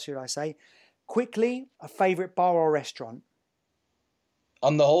Murcia, should I say. Quickly, a favourite bar or restaurant?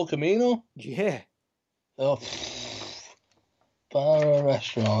 On the whole Camino? Yeah. Oh, bar or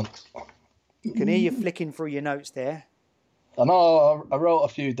restaurant? Can hear you flicking through your notes there. I know I wrote a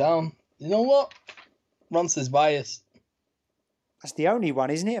few down. You know what? Roncesvalles. That's the only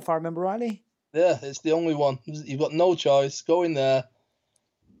one, isn't it, if I remember rightly? Yeah, it's the only one. You've got no choice. Go in there.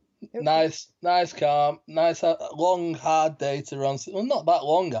 Nice, calm, nice, long, hard day to run. Well, not that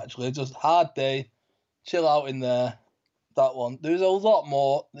long actually, just hard day. Chill out in there. That one. There's a lot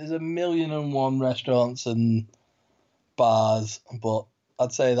more. There's 1,000,001 restaurants and bars, but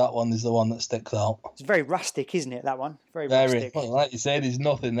I'd say that one is the one that sticks out. It's very rustic, isn't it, that one? Very rustic. Well, like you say, there's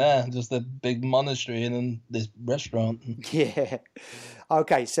nothing there. Just a big monastery and then this restaurant. Yeah.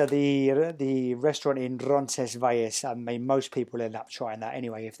 Okay, so the restaurant in Roncesvalles, I mean, most people end up trying that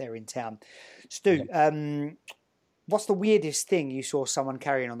anyway if they're in town. Stu, what's the weirdest thing you saw someone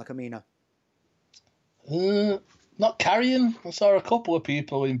carrying on the Camino? Not carrying. I saw a couple of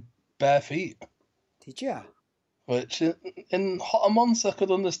people in bare feet. Did you? Which in hotter months I could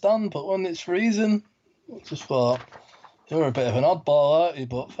understand, but when it's freezing, I just thought, you're a bit of an oddball, aren't you?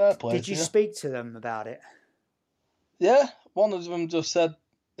 But fair play. Did you speak to them about it? Yeah, one of them just said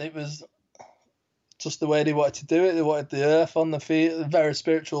it was just the way they wanted to do it. They wanted the earth on the feet. They're very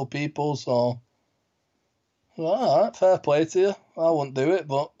spiritual people, so all right, fair play to you. I wouldn't do it,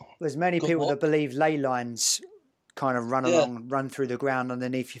 but there's many people that believe ley lines kind of run through the ground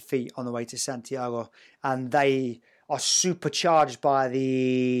underneath your feet on the way to Santiago, and they are supercharged by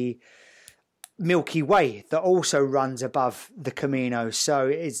the Milky Way that also runs above the Camino. So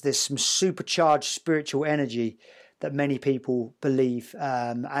there's some supercharged spiritual energy that many people believe.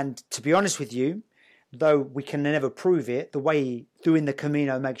 And to be honest with you, though we can never prove it, the way doing the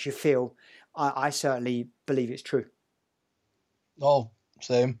Camino makes you feel, I certainly believe it's true. Oh,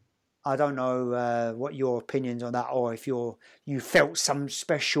 same. I don't know what your opinions on that, or if you felt some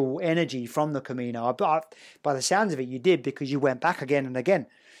special energy from the Camino. But by the sounds of it, you did, because you went back again and again.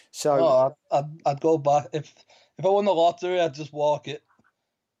 So I'd go back if I won the lottery. I'd just walk it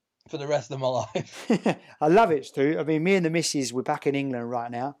for the rest of my life. I love it, Stu. I mean, me and the missus, we're back in England right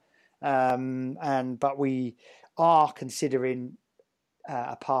now, but we are considering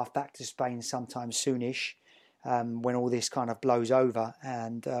a path back to Spain sometime soonish. When all this kind of blows over,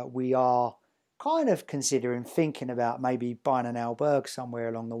 and we are kind of thinking about maybe buying an albergue somewhere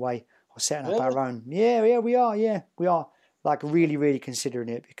along the way, or setting up our own. Yeah, we are like really, really considering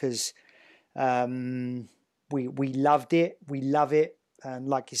it, because we loved it, we love it, and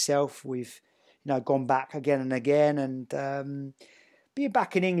like yourself, we've gone back again and again, and being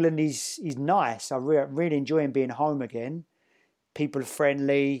back in England is nice. I'm really enjoying being home again. People are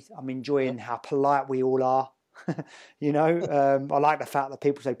friendly. I'm enjoying how polite we all are. I like the fact that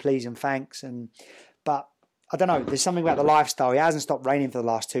people say please and thanks, but I don't know, there's something about the lifestyle. It hasn't stopped raining for the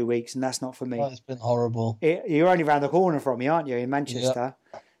last 2 weeks, and that's not for me. Oh, it's been horrible. You're only around the corner from me, aren't you, in Manchester?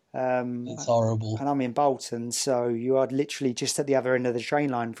 Yep. It's horrible. And I'm in Bolton, so you are literally just at the other end of the train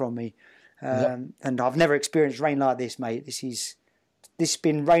line from me. And I've never experienced rain like this, mate. This has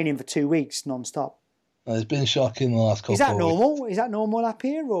been raining for 2 weeks non-stop. It's been shocking the last couple of weeks. Is that normal? Is that normal up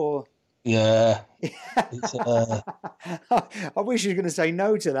here, or? Yeah. I wish you were going to say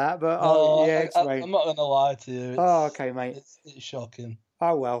no to that, but I'm not going to lie to you. Okay, mate. It's shocking.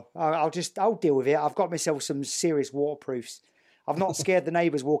 Oh well, I'll deal with it. I've got myself some serious waterproofs. I've not scared the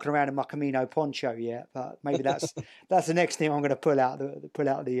neighbours walking around in my Camino poncho yet, but maybe that's the next thing I'm going to pull out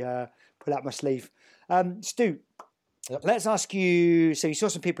my sleeve. Stu, let's ask you. So you saw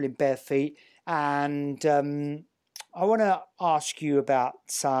some people in bare feet, and I want to ask you about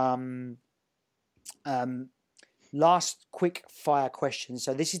some last quick fire questions.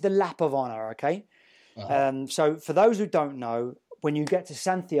 So this is the lap of honor, okay? Uh-huh. So for those who don't know, when you get to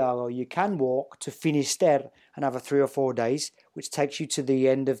Santiago, you can walk to Finisterre another 3 or 4 days, which takes you to the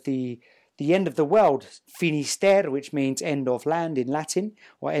end of the world. Finisterre, which means end of land in Latin,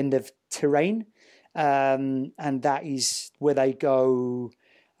 or end of terrain, and that is where they go,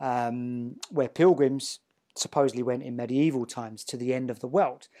 where pilgrims supposedly went in medieval times, to the end of the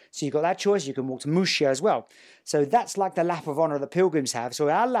world. So you've got that choice. You can walk to Murcia as well. So that's like the lap of honor the pilgrims have. So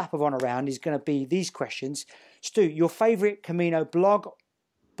our lap of honor round is going to be these questions. Stu, your favourite Camino blog,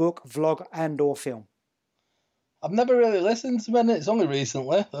 book, vlog, and or film? I've never really listened to many. It's only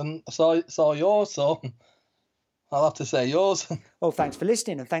recently, and I saw yours, so I'll have to say yours. Well, thanks for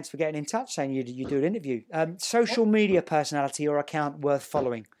listening, and thanks for getting in touch, saying you do an interview. Social media personality or account worth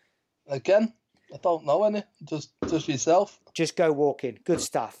following? Again, I don't know any. Just yourself. Just go walking. Good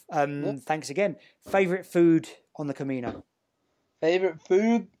stuff. Thanks again. Favourite food on the Camino? Favourite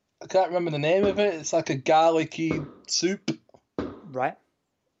food? I can't remember the name of it. It's like a garlicky soup. Right.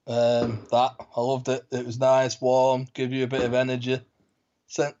 That I loved it. It was nice, warm, give you a bit of energy.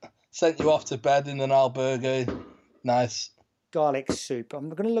 Sent you off to bed in an albergue. Nice. Garlic soup. I'm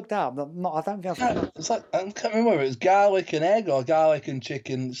going to look that up. I don't think I've... It's like, I can't remember. It was garlic and egg or garlic and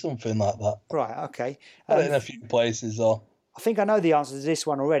chicken, something like that. Right, okay. Got it in a few places, though. I think I know the answer to this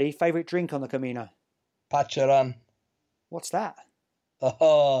one already. Favourite drink on the Camino? Pacharan. What's that?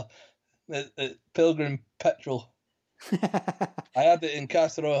 Oh, Pilgrim petrol. I had it in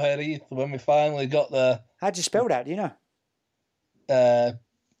Castro Jerez when we finally got there. How'd you spell that? Do you know?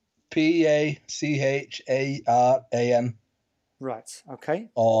 Pacharan. Right, okay.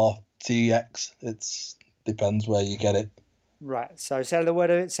 Or TX. It depends where you get it. Right, so say the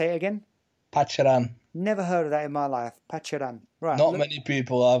word of it. Say it again. Pacharan. Never heard of that in my life. Pacharan. Right. Not many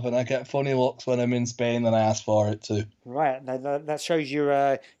people have, and I get funny looks when I'm in Spain and I ask for it too. Right, that shows you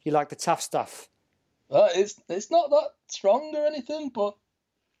you like the tough stuff. It's not that strong or anything, but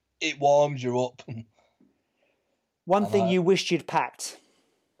it warms you up. One thing you wished you'd packed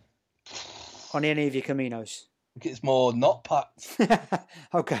on any of your Caminos? It's more not packed.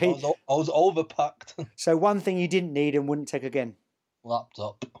 Okay. I was overpacked. So one thing you didn't need and wouldn't take again?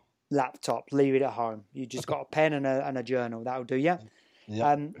 Laptop. Leave it at home. You just got a pen and a journal. That'll do, yeah?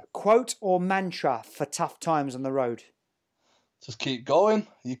 Yeah. Quote or mantra for tough times on the road? Just keep going.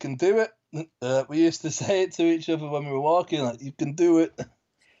 You can do it. We used to say it to each other when we were walking, like, you can do it.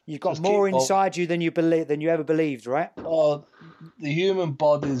 You've got more inside you than you ever believed, right? Oh, the human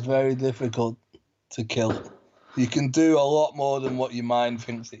body is very difficult to kill. You can do a lot more than what your mind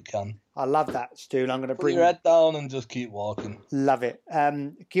thinks it can. I love that, Stu. I'm going to bring your head down and just keep walking. Love it.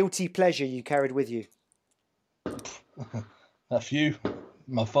 Guilty pleasure you carried with you? A few.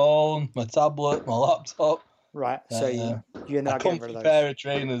 My phone, my tablet, my laptop. Right. So you ended up getting rid of those. A pair of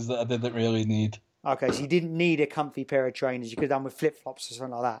trainers that I didn't really need. Okay, so you didn't need a comfy pair of trainers. You could have done with flip-flops or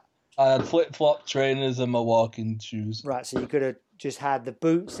something like that. I had flip-flop trainers and my walking shoes. Right, so you could have just had the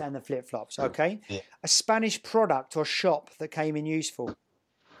boots and the flip-flops, okay? Yeah. A Spanish product or shop that came in useful?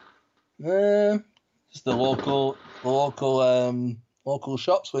 Just the local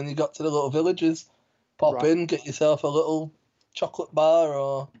shops when you got to the little villages. Pop in, get yourself a little chocolate bar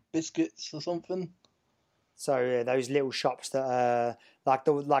or biscuits or something. So those little shops that like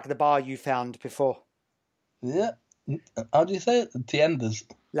the bar you found before. Yeah. How do you say it? Tiendas.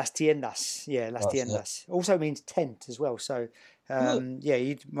 Las tiendas. Yeah, las tiendas. It. Also means tent as well. So yeah,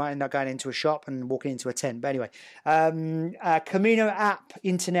 you might end up going into a shop and walking into a tent. But anyway, Camino app,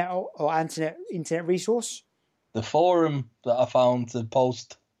 internet resource. The forum that I found to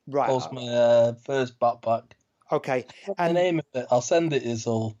post my first backpack. Okay. What's the name of it? I'll send it. I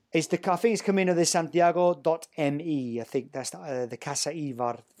think it's Camino de Santiago.me. I think that's the Casa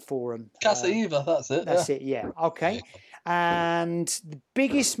Ivar forum. Casa Ivar, that's it. That's it, yeah. Okay. And the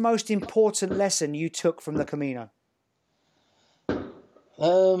biggest, most important lesson you took from the Camino?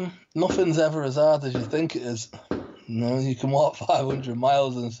 Nothing's ever as hard as you think it is. You can walk 500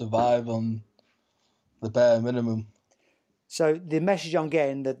 miles and survive on the bare minimum. So the message I'm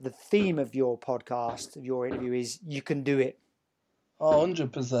getting, the theme of your podcast, of your interview is you can do it. Oh,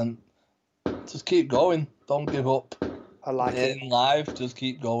 100%. Just keep going. Don't give up. I like it. In life, just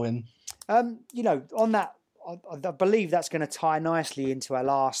keep going. On that, I believe that's going to tie nicely into our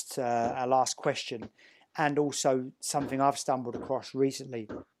last question, and also something I've stumbled across recently.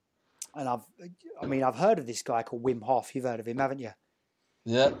 And I've heard of this guy called Wim Hof. You've heard of him, haven't you?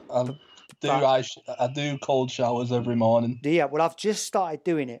 Yeah, I do cold showers every morning. Yeah, well, I've just started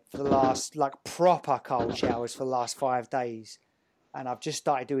doing it for the last, proper cold showers for the last 5 days. And I've just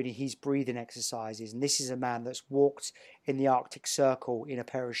started doing his breathing exercises. And this is a man that's walked in the Arctic Circle in a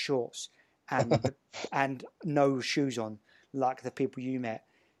pair of shorts and and no shoes on, like the people you met.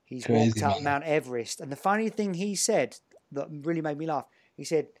 He's walked up Mount Everest. And the funny thing he said that really made me laugh, he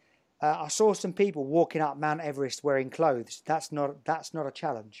said, I saw some people walking up Mount Everest wearing clothes. That's not a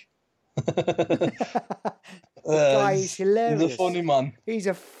challenge. The guy is hilarious. He's a funny man. He's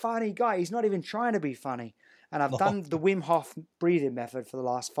a funny guy. He's not even trying to be funny. And I've done the Wim Hof breathing method for the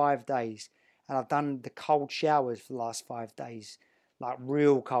last 5 days. And I've done the cold showers for the last 5 days. Like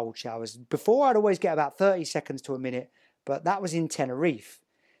real cold showers. Before I'd always get about 30 seconds to a minute. But that was in Tenerife,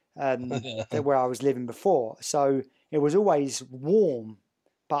 where I was living before. So it was always warm.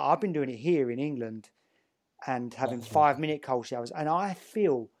 But I've been doing it here in England and having 5-minute cold showers. And I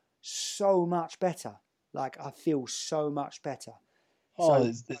feel so much better. I feel so much better. Oh,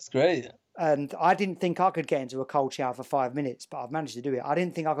 it's great. And I didn't think I could get into a cold shower for 5 minutes, but I've managed to do it. I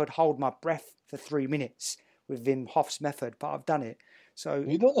didn't think I could hold my breath for 3 minutes with Wim Hof's method, but I've done it. So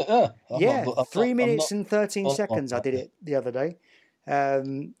you done it, yeah? 3 minutes and 13 seconds. I did it the other day.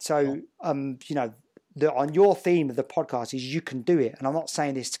 You know, on your theme of the podcast is you can do it. And I'm not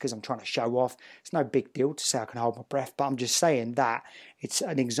saying this because I'm trying to show off. It's no big deal to say I can hold my breath, but I'm just saying that it's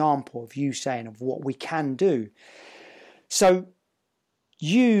an example of you saying of what we can do. So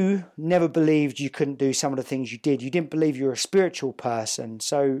you never believed you couldn't do some of the things you did. You didn't believe you were a spiritual person.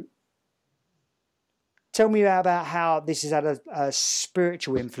 So tell me about how this has had a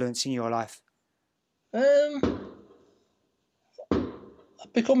spiritual influence in your life. I've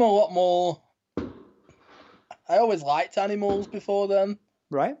become a lot more... I always liked animals before then.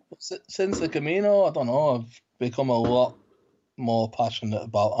 Right. Since the Camino, I don't know, I've become a lot more passionate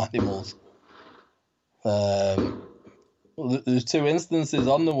about animals. There's two instances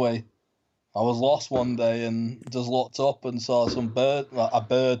on the way. I was lost one day and just looked up and saw a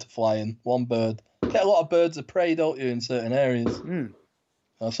bird flying, one bird. Get a lot of birds of prey, don't you, in certain areas? Mm.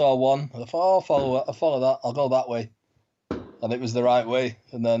 I saw one. I thought, I'll follow that. I'll go that way. And it was the right way.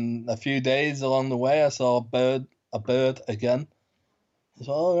 And then a few days along the way, I saw a bird again. I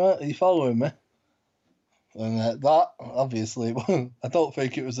thought, all right, are you following me? And that, obviously, I don't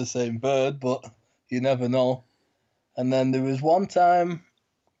think it was the same bird, but you never know. And then there was one time,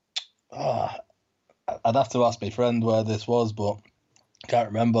 I'd have to ask my friend where this was, but I can't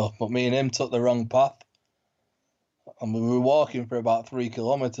remember. But me and him took the wrong path. And we were walking for about 3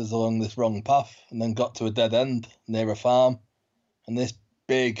 kilometres along this wrong path and then got to a dead end near a farm. And this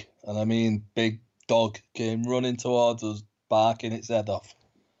big, and I mean big, dog came running towards us, barking its head off.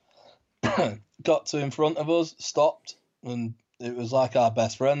 Got to in front of us, stopped, and it was like our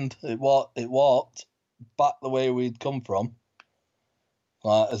best friend. It walked back the way we'd come from,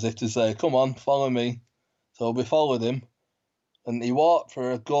 like as if to say, come on, follow me. So we followed him, and he walked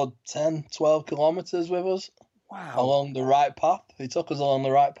for a good 10, 12 kilometres with us. Wow. Along the right path. He took us along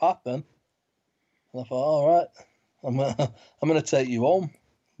the right path then. And I thought, all right, I'm gonna take you home.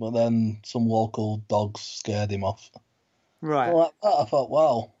 But then some local dogs scared him off. Right. Like that, I thought,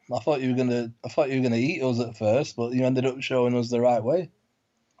 wow, I thought you were gonna eat us at first, but you ended up showing us the right way.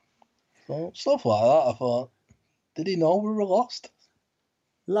 So stuff like that, I thought, did he know we were lost?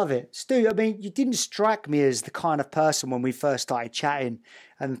 Love it. Stu, I mean, you didn't strike me as the kind of person when we first started chatting,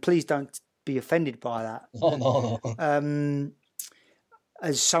 and please don't be offended by that. No.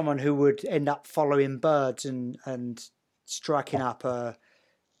 As someone who would end up following birds and striking up a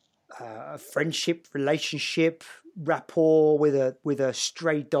friendship, relationship, rapport with a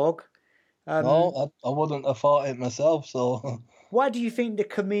stray dog. No, I wouldn't have thought it myself. So why do you think the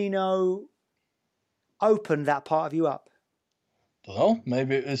Camino opened that part of you up? Don't know.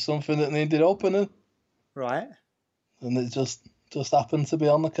 Maybe it was something that needed opening. Right. And it just happened to be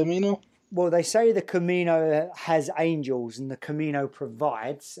on the Camino. Well, they say the Camino has angels and the Camino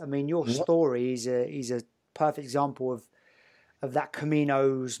provides. I mean, your story is a perfect example of that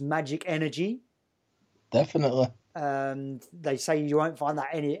Camino's magic energy. Definitely. They say you won't find that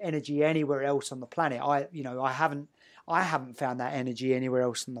energy anywhere else on the planet. I haven't found that energy anywhere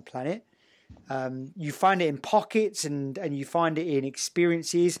else on the planet. You find it in pockets and you find it in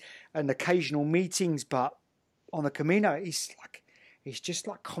experiences and occasional meetings, but on the Camino, it's just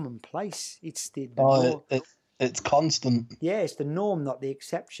like commonplace. It's it's constant. Yeah, it's the norm, not the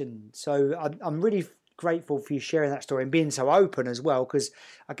exception. So I'm really grateful for you sharing that story and being so open as well, because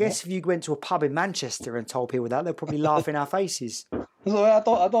I guess if you went to a pub in Manchester and told people that, they'd probably laugh in our faces. So I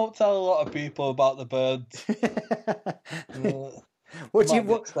don't tell a lot of people about the birds.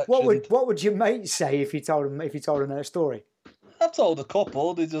 What would your mate say if you told them that story? I've told a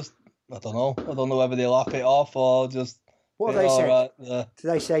couple. They just, I don't know whether they laugh it off or just. What have they said? Right, yeah. Do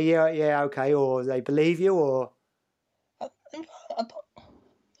they say yeah, okay, or they believe you, or? I don't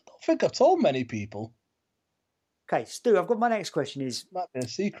think I've told many people. Okay, Stu, I've got my next question is... Might be a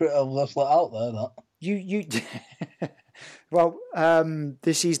secret I've left out there, that. You well,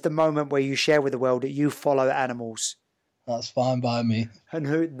 this is the moment where you share with the world that you follow animals. That's fine by me.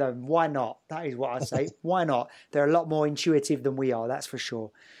 And why not? That is what I say. Why not? They're a lot more intuitive than we are, that's for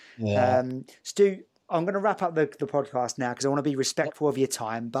sure. Yeah. Stu, I'm going to wrap up the podcast now because I want to be respectful of your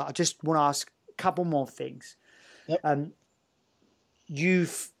time, but I just want to ask a couple more things. Yep.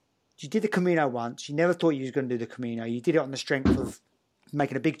 You did the Camino once. You never thought you was going to do the Camino. You did it on the strength of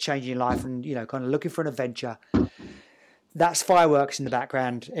making a big change in your life and, kind of looking for an adventure. That's fireworks in the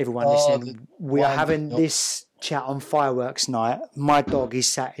background, everyone listening. We are having this chat on fireworks night. My dog is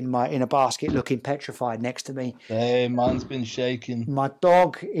sat in a basket looking petrified next to me. Hey, mine's been shaking. My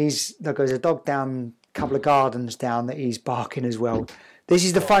dog there's a dog down a couple of gardens down that he's barking as well. This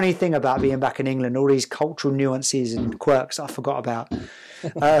is the funny thing about being back in England, all these cultural nuances and quirks I forgot about.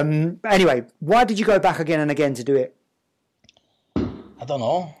 Anyway, why did you go back again and again to do it? I don't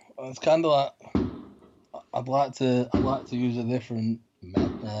know. It's kind of like I'd like to use a different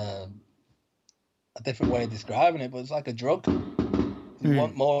way of describing it, but it's like a drug. You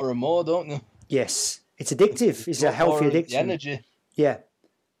want more and more, don't you? Yes, it's addictive. It's a healthy addiction. The energy. Yeah.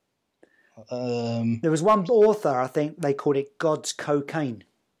 There was one author, I think they called it God's cocaine.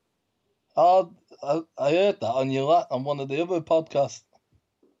 Oh, I heard that on one of the other podcasts.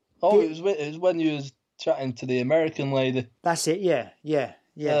 Oh, it was when you was chatting to the American lady. That's it. Yeah.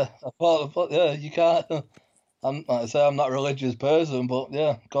 I thought, you can't. Like I say, I'm not a religious person, but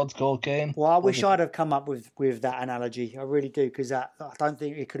yeah, God's cocaine. Well, I wish I'd have come up with that analogy. I really do, because I don't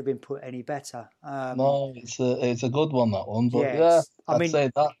think it could have been put any better. No, it's a good one, that one. But I'd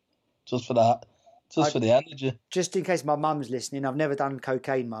say that just for that, for the energy. Just in case my mum's listening, I've never done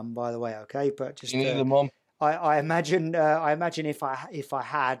cocaine, Mum, by the way. Okay, but just you need Mum. I imagine if I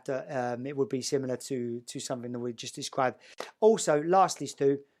had, it would be similar to something that we just described. Also, lastly,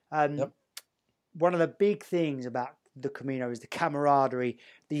 Stu, one of the big things about the Camino is the camaraderie,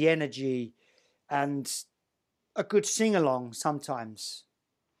 the energy, and a good sing-along sometimes.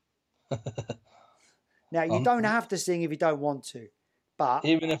 Now, you don't have to sing if you don't want to, but...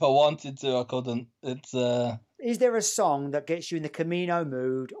 Even if I wanted to, I couldn't. It's... Is there a song that gets you in the Camino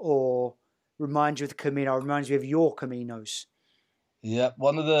mood or reminds you of the Camino, reminds you of your Caminos? Yeah,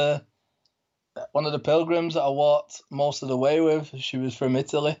 one of the pilgrims that I walked most of the way with, she was from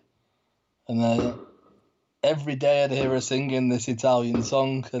Italy. And every day I'd hear her singing this Italian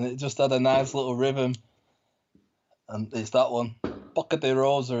song, and it just had a nice little rhythm. And it's that one. Bocca di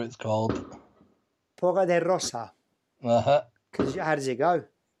Rosa, it's called. Bocca di Rosa? Uh-huh. How does it go?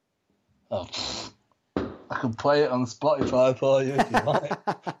 Oh, I can play it on Spotify for you if you like.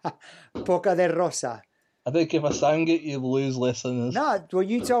 Bocca di Rosa. I think if I sang it, you'd lose listeners. No, well,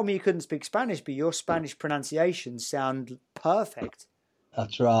 you told me you couldn't speak Spanish, but your Spanish pronunciations sound perfect. I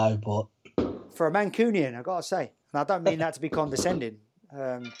try, but... For a Mancunian, I've got to say. And I don't mean that to be condescending.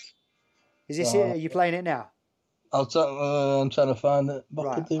 Is this it? Are you playing it now? I'm trying to find it.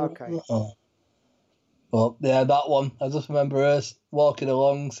 Right, okay. Oh. Well, yeah, that one. I just remember her walking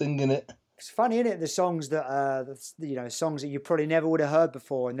along, singing it. It's funny, isn't it? The songs that, songs that you probably never would have heard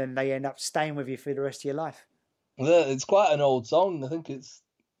before, and then they end up staying with you for the rest of your life. Yeah, it's quite an old song. I think it's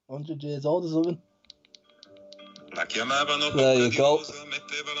 100 years old or something. La chiamavano There you go.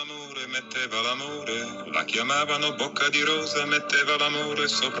 metteva l'amore. La chiamavano bocca di rosa, metteva l'amore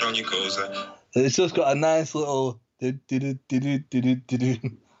sopra ogni cosa. It's just got a nice little... I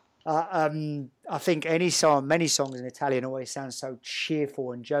think many songs in Italian always sound so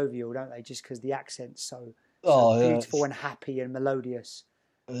cheerful and jovial, don't they? Just because the accent's so beautiful and happy and melodious.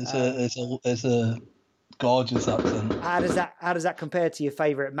 It's a gorgeous accent. How does that compare to your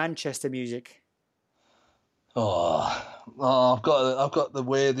favourite Manchester music? I've got the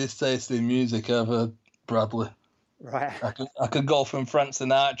weirdest taste in music ever, Bradley. Right. I could go from Frank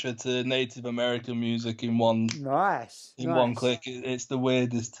Sinatra to Native American music in one. Nice. One click. It's the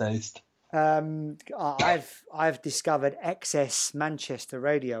weirdest taste. I've discovered XS Manchester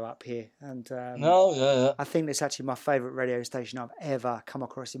Radio up here, and I think that's actually my favourite radio station I've ever come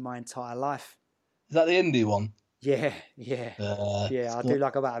across in my entire life. Is that the indie one? Yeah. I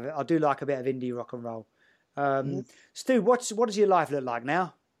do like a bit of indie rock and roll. Stu, what does your life look like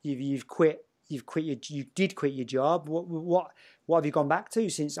now? You did quit your job. What have you gone back to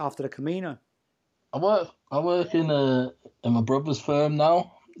since after the Camino? I work in my brother's firm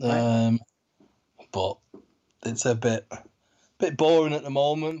now, but it's a bit boring at the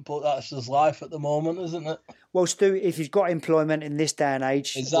moment. But that's just life at the moment, isn't it? Well, Stu, if you've got employment in this day and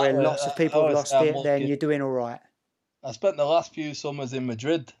age, where lots of people have lost it, then you're doing all right. I spent the last few summers in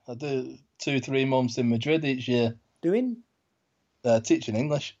Madrid. I do 2-3 months in Madrid each year. Doing? Teaching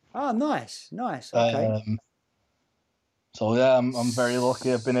English. Oh, nice. Okay. So yeah, I'm very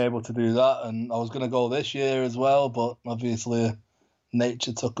lucky I've been able to do that, and I was going to go this year as well, but obviously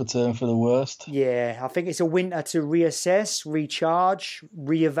nature took a turn for the worst. Yeah, I think it's a winter to reassess, recharge,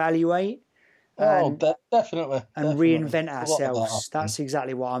 reevaluate. Definitely. And reinvent ourselves. That's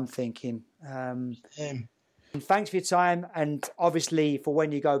exactly what I'm thinking. Thanks for your time, and obviously for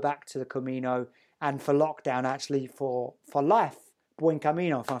when you go back to the Camino, and for lockdown, actually, for life. Buen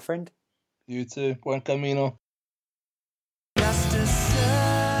camino, my friend. You too. Buen camino. Just a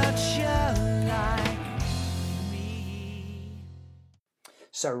searcher like me.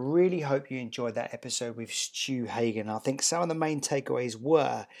 So really hope you enjoyed that episode with Stu Hagan. I think some of the main takeaways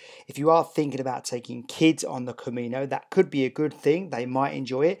were, if you are thinking about taking kids on the Camino, that could be a good thing. They might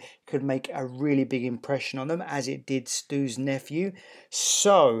enjoy it, could make a really big impression on them, as it did Stu's nephew.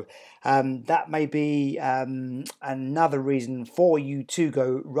 So that may be another reason for you to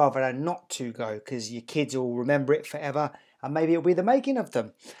go rather than not to go, because your kids will remember it forever, and maybe it'll be the making of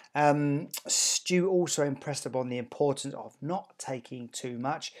them. Stu also impressed upon the importance of not taking too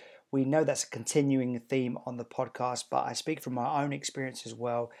much. We know that's a continuing theme on the podcast, but I speak from my own experience as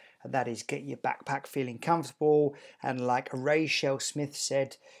well, and that is get your backpack feeling comfortable. And like Rachel Smith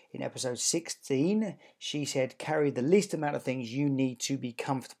said in episode 16, she said, carry the least amount of things you need to be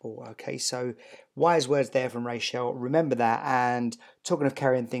comfortable. Okay, so wise words there from Rachel. Remember that. And talking of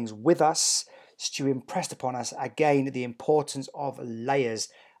carrying things with us, Stu impressed upon us again the importance of layers,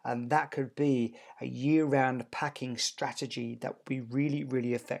 and that could be a year-round packing strategy that will be really,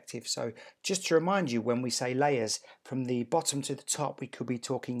 really effective. So just to remind you, when we say layers, from the bottom to the top, we could be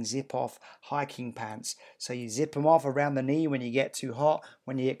talking zip-off hiking pants. So you zip them off around the knee when you get too hot.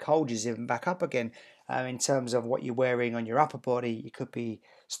 When you get cold, you zip them back up again. In terms of what you're wearing on your upper body, you could be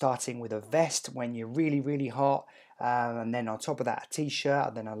starting with a vest when you're really, really hot. And then on top of that, a t-shirt,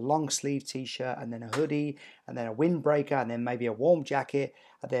 and then a long sleeve t-shirt, and then a hoodie, and then a windbreaker, and then maybe a warm jacket,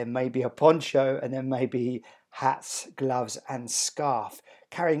 and then maybe a poncho, and then maybe hats, gloves, and scarf.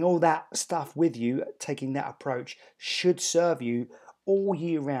 Carrying all that stuff with you, taking that approach, should serve you all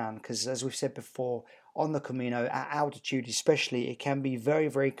year round, because as we've said before, on the Camino, at altitude especially, it can be very,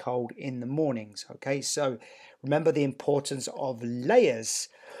 very cold in the mornings. Okay, so remember the importance of layers.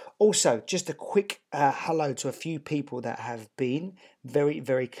 Also, just a quick hello to a few people that have been very,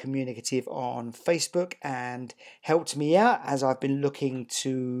 very communicative on Facebook and helped me out as I've been looking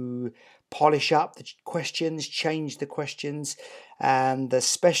to polish up the questions, change the questions, and a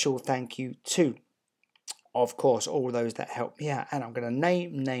special thank you to, of course, all those that helped me out. And I'm going to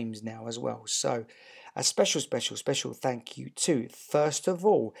name names now as well. So a special thank you to, first of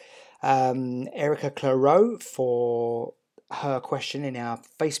all, Erica Claro for her question in our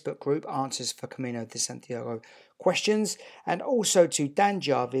Facebook group, Answers for Camino de Santiago Questions, and also to Dan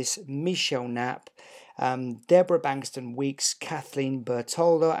Jarvis, Michelle Knapp, Deborah Bankston Weeks, Kathleen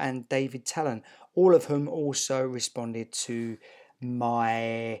Bertoldo, and David Talon, all of whom also responded to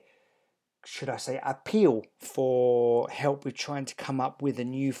my, should I say, appeal for help with trying to come up with a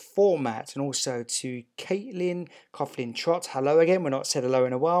new format. And also to Caitlin Coughlin Trott, hello again, we're not said hello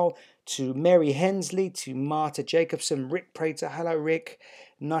in a while. To Mary Hensley, to Marta Jacobson, Rick Prater, hello Rick,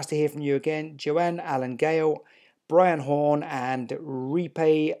 nice to hear from you again. Joanne Allen Gale, Brian Horn, and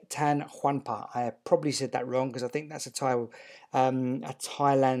Ripe Tan Juanpa. I probably said that wrong because I think that's a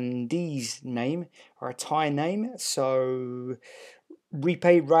Thailandese name or a Thai name. So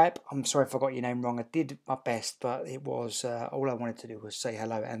Ripe, I'm sorry if I got your name wrong. I did my best, but it was all I wanted to do was say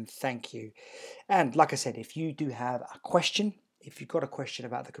hello and thank you. And like I said, if you do have a question, if you've got a question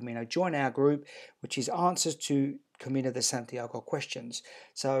about the Camino, join our group, which is Answers to Camino de Santiago Questions.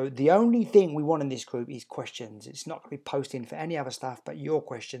 So the only thing we want in this group is questions. It's not going to be posting for any other stuff but your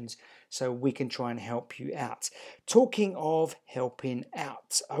questions, so we can try and help you out. Talking of helping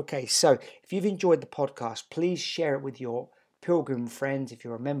out, okay, so if you've enjoyed the podcast, please share it with your Pilgrim friends. If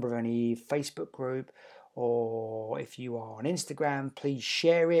you're a member of any Facebook group, or if you are on Instagram, please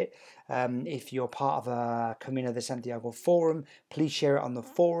share it. If you're part of a Camino de Santiago forum, please share it on the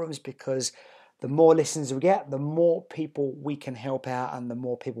forums, because the more listeners we get, the more people we can help out and the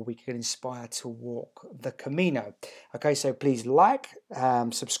more people we can inspire to walk the Camino. Okay, so please like,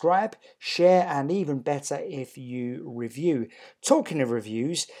 subscribe, share, and even better if you review. Talking of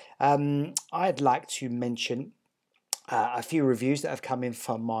reviews, I'd like to mention a few reviews that have come in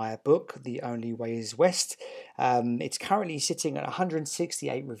from my book, The Only Way is West. It's currently sitting at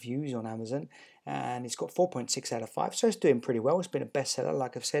 168 reviews on Amazon, and it's got 4.6 out of 5, so it's doing pretty well. It's been a bestseller,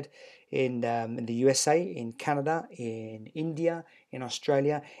 like I've said, in the USA, in Canada, in India, in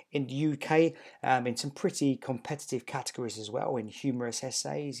Australia, in the UK, in some pretty competitive categories as well, in humorous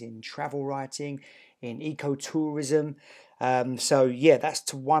essays, in travel writing, in ecotourism. So yeah, that's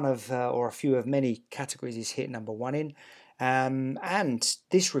to one of or a few of many categories is hit number one in. And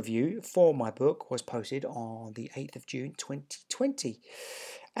this review for my book was posted on the 8th of June 2020.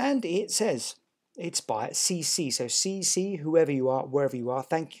 And it says, it's by CC. So CC, whoever you are, wherever you are,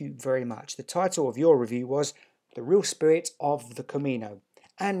 thank you very much. The title of your review was The Real Spirit of the Camino.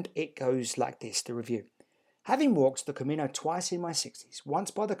 And it goes like this, the review. Having walked the Camino twice in my 60s, once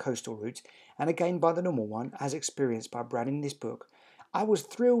by the coastal route and again by the normal one, as experienced by Brad in this book, I was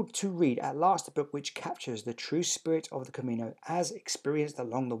thrilled to read at last a book which captures the true spirit of the Camino as experienced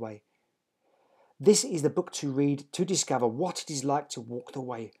along the way. This is the book to read to discover what it is like to walk the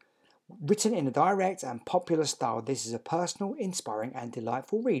way. Written in a direct and popular style, this is a personal, inspiring and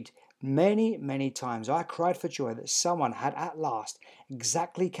delightful read. Many times I cried for joy that someone had at last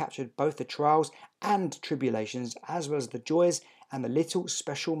exactly captured both the trials and tribulations, as well as the joys and the little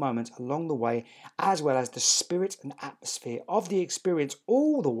special moments along the way, as well as the spirit and atmosphere of the experience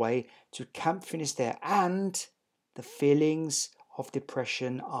all the way to camp finish there, and the feelings of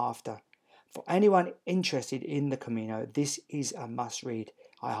depression after. For anyone interested in the Camino, this is a must read.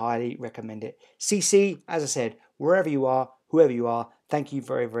 I highly recommend it. CC, as I said, wherever you are, whoever you are, thank you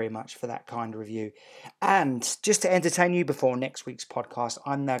very much for that kind review. And just to entertain you before next week's podcast,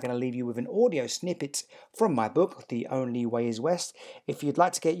 I'm now going to leave you with an audio snippet from my book, The Only Way is West. If you'd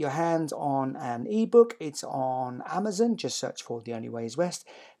like to get your hands on an ebook, it's on Amazon. Just search for The Only Way is West.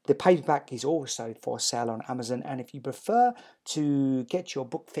 The paperback is also for sale on Amazon. And if you prefer to get your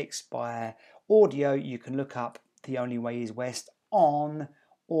book fixed by audio, you can look up The Only Way is West on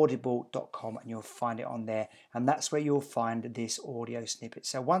audible.com and you'll find it on there, and that's where you'll find this audio snippet.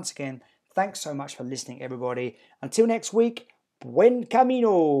 So once again, thanks so much for listening, everybody. Until next week, buen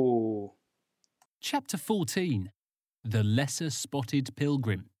camino. Chapter 14. The Lesser Spotted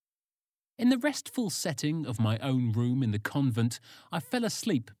Pilgrim. In the restful setting of my own room in the convent, I fell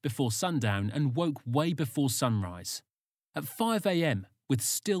asleep before sundown and woke way before sunrise. At 5 a.m, with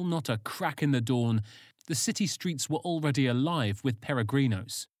still not a crack in the dawn, the city streets were already alive with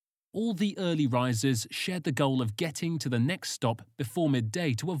peregrinos. All the early risers shared the goal of getting to the next stop before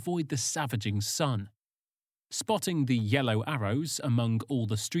midday to avoid the savaging sun. Spotting the yellow arrows among all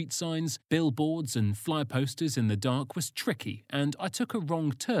the street signs, billboards and fly posters in the dark was tricky, and I took a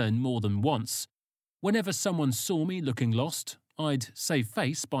wrong turn more than once. Whenever someone saw me looking lost, I'd save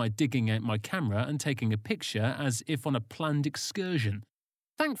face by digging out my camera and taking a picture as if on a planned excursion.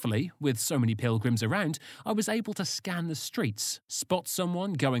 Thankfully, with so many pilgrims around, I was able to scan the streets, spot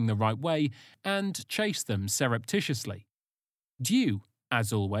someone going the right way, and chase them surreptitiously. Due,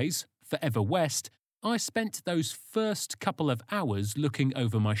 as always, forever west, I spent those first couple of hours looking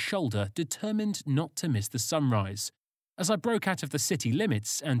over my shoulder, determined not to miss the sunrise. As I broke out of the city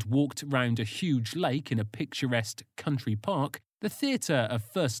limits and walked round a huge lake in a picturesque country park, the theatre of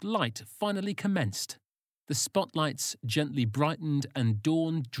first light finally commenced. The spotlights gently brightened and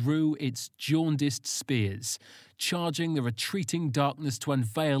dawn drew its jaundiced spears, charging the retreating darkness to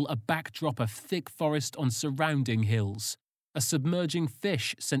unveil a backdrop of thick forest on surrounding hills. A submerging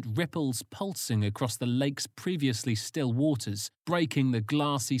fish sent ripples pulsing across the lake's previously still waters, breaking the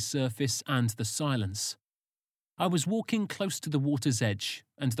glassy surface and the silence. I was walking close to the water's edge,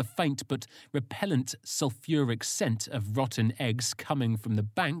 and the faint but repellent sulphuric scent of rotten eggs coming from the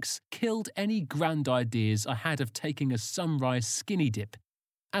banks killed any grand ideas I had of taking a sunrise skinny dip.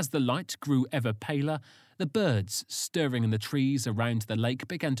 As the light grew ever paler, the birds stirring in the trees around the lake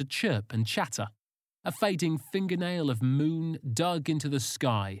began to chirp and chatter. A fading fingernail of moon dug into the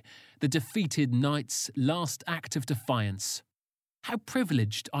sky, the defeated night's last act of defiance. How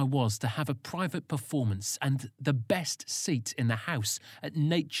privileged I was to have a private performance and the best seat in the house at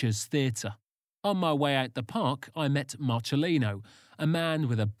Nature's Theatre. On my way out the park, I met Marcellino, a man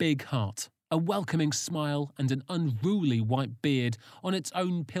with a big heart, a welcoming smile and an unruly white beard on its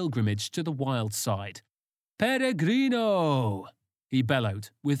own pilgrimage to the wild side. "Peregrino!" he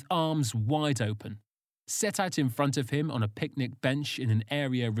bellowed, with arms wide open. Set out in front of him on a picnic bench in an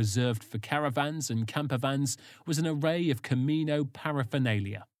area reserved for caravans and campervans was an array of Camino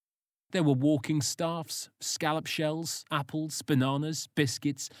paraphernalia. There were walking staffs, scallop shells, apples, bananas,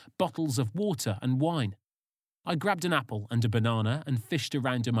 biscuits, bottles of water and wine. I grabbed an apple and a banana and fished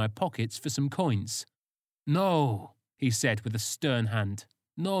around in my pockets for some coins. "No," he said with a stern hand.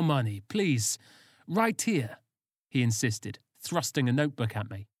 "No money, please. Right here," he insisted, thrusting a notebook at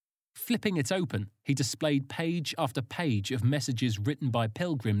me. Flipping it open, he displayed page after page of messages written by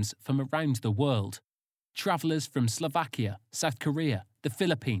pilgrims from around the world. Travellers from Slovakia, South Korea, the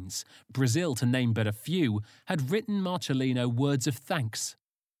Philippines, Brazil to name but a few, had written Marcellino words of thanks.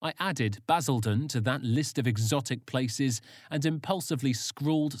 I added Basildon to that list of exotic places and impulsively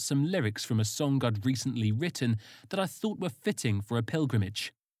scrawled some lyrics from a song I'd recently written that I thought were fitting for a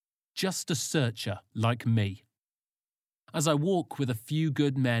pilgrimage. Just a searcher like me. As I walk with a few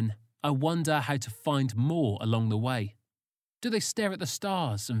good men, I wonder how to find more along the way. Do they stare at the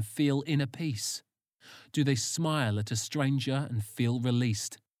stars and feel inner peace? Do they smile at a stranger and feel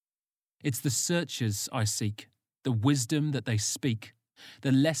released? It's the searchers I seek, the wisdom that they speak,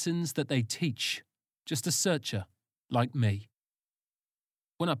 the lessons that they teach. Just a searcher like me.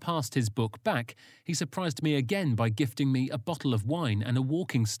 When I passed his book back, he surprised me again by gifting me a bottle of wine and a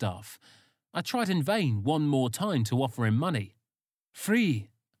walking staff. I tried in vain one more time to offer him money. Free,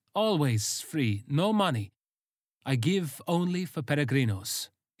 always free, no money. I give only for peregrinos,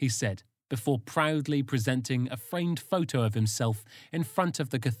 he said, before proudly presenting a framed photo of himself in front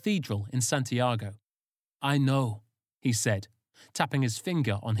of the cathedral in Santiago. I know, he said, tapping his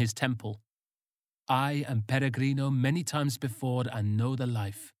finger on his temple. I am peregrino many times before and know the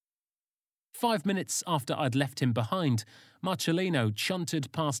life. 5 minutes after I'd left him behind, Marcellino chunted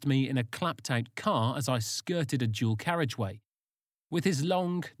past me in a clapped-out car as I skirted a dual carriageway. With his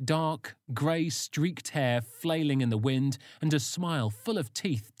long, dark, grey streaked hair flailing in the wind and a smile full of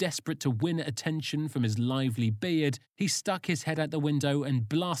teeth desperate to win attention from his lively beard, he stuck his head out the window and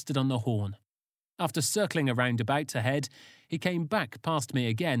blasted on the horn. After circling a roundabout ahead, he came back past me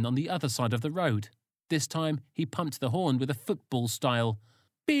again on the other side of the road. This time, he pumped the horn with a football-style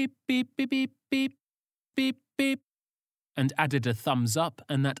beep, beep, beep, beep, beep, beep, beep, and added a thumbs up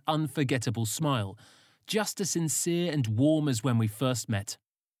and that unforgettable smile, just as sincere and warm as when we first met.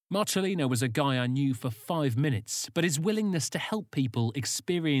 Marcellino was a guy I knew for 5 minutes, but his willingness to help people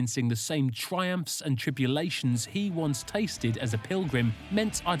experiencing the same triumphs and tribulations he once tasted as a pilgrim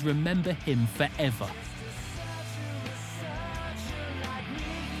meant I'd remember him forever.